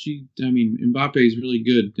 PSG. I mean, Mbappe is really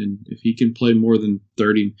good, and if he can play more than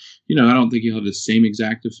 30, I don't think he'll have the same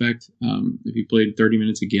exact effect if he played 30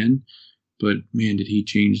 minutes again. But man, did he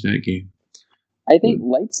change that game? I think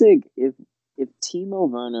Leipzig, if Timo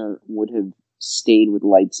Werner would have stayed with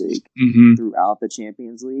Leipzig throughout the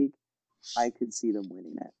Champions League, I could see them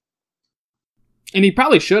winning it. And he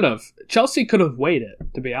probably should have. Chelsea could have waited,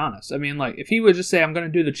 to be honest. I mean, if he would just say, I'm going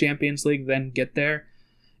to do the Champions League, then get there,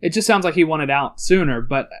 it just sounds like he wanted out sooner.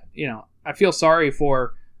 But, I feel sorry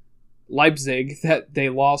for Leipzig that they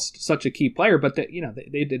lost such a key player, but that,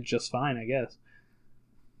 they did just fine, I guess.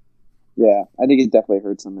 Yeah, I think it definitely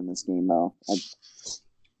hurts him in this game, though.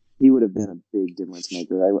 He would have been a big difference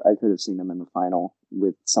maker. I could have seen him in the final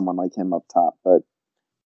with someone like him up top, but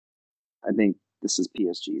I think this is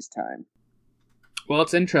PSG's time. Well,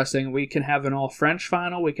 it's interesting. We can have an all-French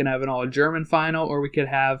final, we can have an all-German final, or we could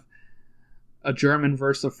have a German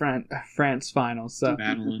versus France final. So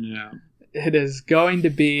battling it out. It is going to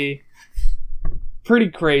be pretty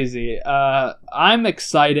crazy. I'm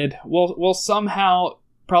excited. We'll somehow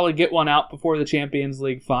probably get one out before the Champions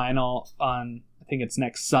League final on, I think it's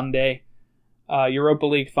next Sunday. Europa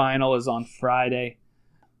League final is on Friday.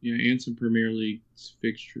 Yeah, and some Premier League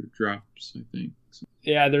fixture drops, I think. So.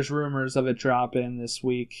 Yeah, there's rumors of it dropping this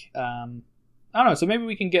week. I don't know, so maybe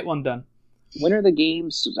we can get one done. When are the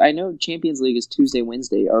games? I know Champions League is Tuesday,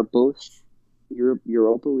 Wednesday. Are both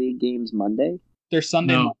Europa League games Monday? They're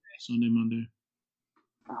Sunday, no, Monday. Sunday, Monday.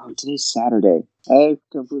 Oh, today's Saturday. I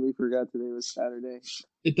completely forgot today was Saturday.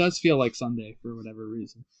 It does feel like Sunday for whatever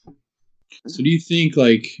reason. So do you think,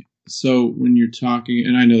 so when you're talking,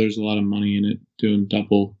 and I know there's a lot of money in it doing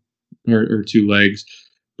double or 2 legs,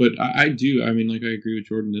 but I do. I mean, I agree with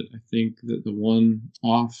Jordan that I think that the one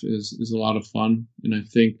off is a lot of fun, and I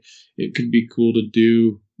think it could be cool to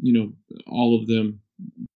do, all of them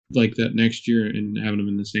like that next year and having them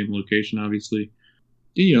in the same location, obviously.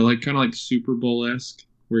 Kind of like Super Bowl-esque,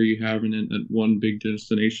 where you have it at one big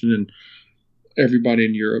destination and everybody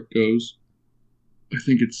in Europe goes. I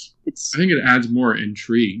think it adds more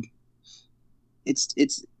intrigue.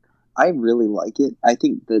 I really like it. I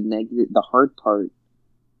think the hard part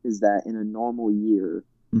is that in a normal year,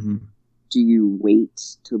 do you wait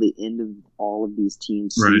till the end of all of these team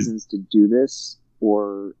seasons to do this,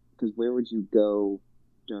 or because where would you go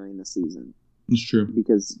during the season? It's true.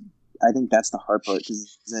 Because I think that's the hard part.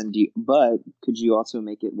 Because then, but could you also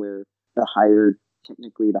make it where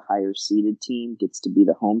technically the higher seeded team gets to be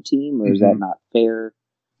the home team, or is that not fair?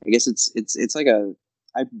 I guess it's like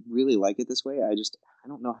I really like it this way. I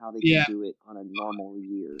don't know how they can do it on a normal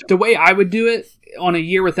year. The way I would do it on a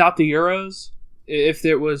year without the Euros, if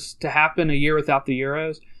it was to happen a year without the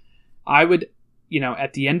Euros, I would,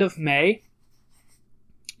 at the end of May,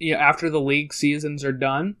 after the league seasons are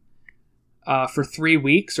done, for 3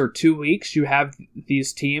 weeks or 2 weeks, you have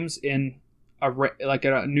these teams in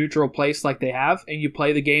a neutral place like they have, and you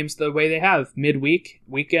play the games the way they have: midweek,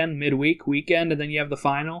 weekend, midweek, weekend, and then you have the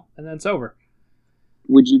final, and then it's over.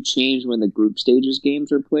 Would you change when the group stages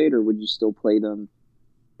games are played, or would you still play them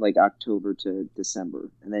October to December,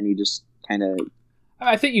 and then you just kind of...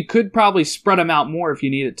 I think you could probably spread them out more if you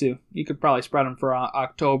needed to. You could probably spread them for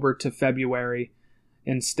October to February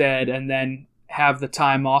instead, and then have the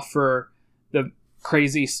time off for the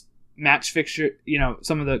crazy match fixture,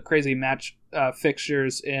 some of the crazy match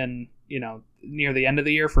fixtures in, near the end of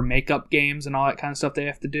the year for makeup games and all that kind of stuff they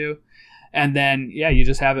have to do. And then, you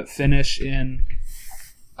just have it finish in,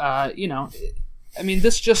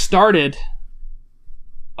 this just started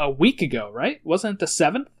a week ago, right? Wasn't it the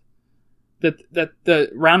 7th that the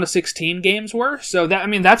round of 16 games were? So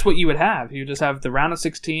that's what you would have. You just have the round of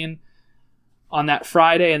 16 on that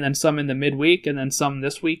Friday, and then some in the midweek, and then some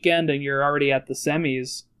this weekend, and you're already at the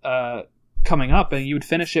semis coming up, and you would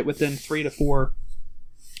finish it within 3 to 4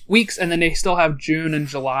 weeks, and then they still have June and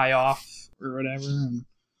July off or whatever. And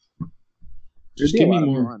just give me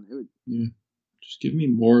more. Just give me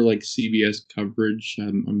more like CBS coverage.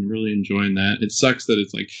 I'm really enjoying that. It sucks that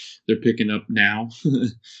it's like they're picking up now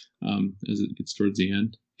as it gets towards the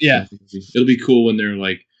end. Yeah, so it'll be cool when they're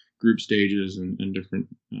like group stages and different,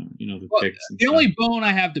 the picks. The only bone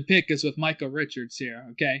I have to pick is with Michael Richards here.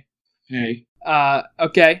 Okay. Hey.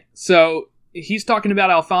 Okay. So he's talking about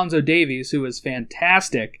Alphonso Davies, who was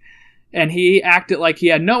fantastic, and he acted like he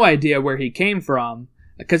had no idea where he came from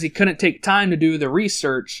because he couldn't take time to do the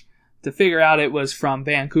research to figure out it was from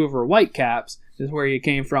Vancouver Whitecaps, is where he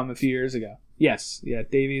came from a few years ago. Yes,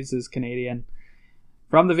 Davies is Canadian,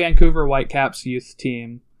 from the Vancouver Whitecaps youth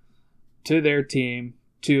team to their team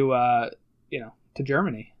to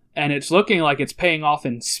Germany. And it's looking like it's paying off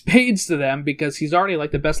in spades to them because he's already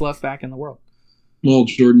like the best left back in the world. Well,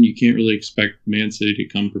 Jordan, you can't really expect Man City to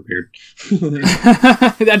come prepared.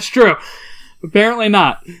 That's true. Apparently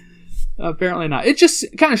not. It just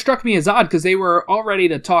kind of struck me as odd because they were all ready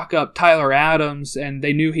to talk up Tyler Adams, and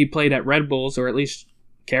they knew he played at Red Bulls, or at least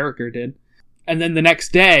Carragher did. And then the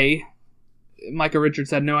next day, Michael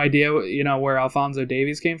Richards had no idea, where Alphonso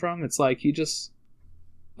Davies came from. It's like he just,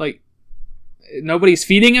 nobody's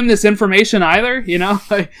feeding him this information either, Well,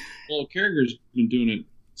 Carragher's been doing it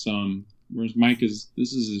some, whereas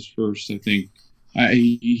this is his first, I think.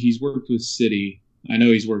 He's worked with City. I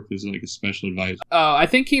know he's worked as like a special advisor. I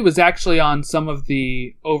think he was actually on some of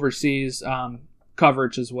the overseas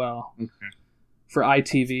coverage as well. Okay. For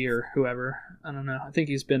ITV or whoever. I don't know. I think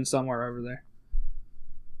he's been somewhere over there.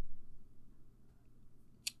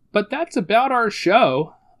 But that's about our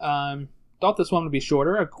show. Thought this one would be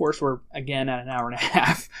shorter. Of course, we're again at an hour and a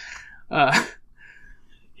half.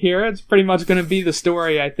 Here, it's pretty much going to be the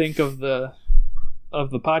story, I think, of the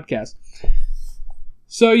podcast.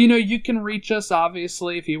 So, you can reach us,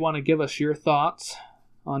 obviously, if you want to give us your thoughts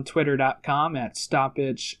on twitter.com at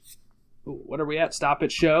stoppage. What are we at?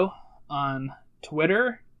 Stoppage Show on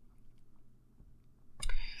Twitter.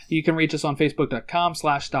 You can reach us on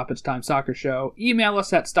facebook.com/stoppagetimesoccershow. Email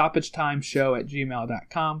us at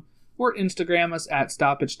stoppagetimeshow@gmail.com or Instagram us at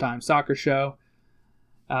stoppagetimesoccershow.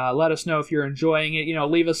 Let us know if you're enjoying it.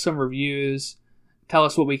 Leave us some reviews. Tell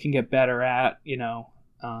us what we can get better at.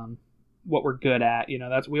 What we're good at.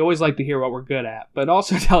 We always like to hear what we're good at, but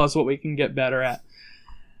also tell us what we can get better at.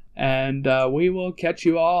 And we will catch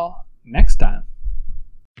you all next time.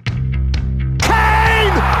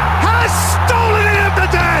 Kane has stolen it to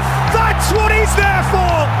death. That's what he's there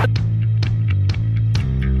for.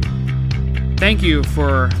 Thank you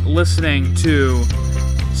for listening to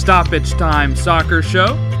Stoppage Time Soccer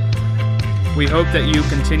Show. We hope that you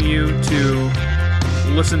continue to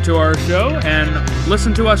listen to our show and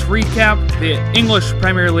listen to us recap the English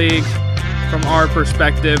Premier League from our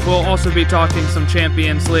perspective. We'll also be talking some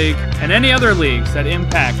Champions League and any other leagues that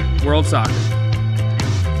impact world soccer.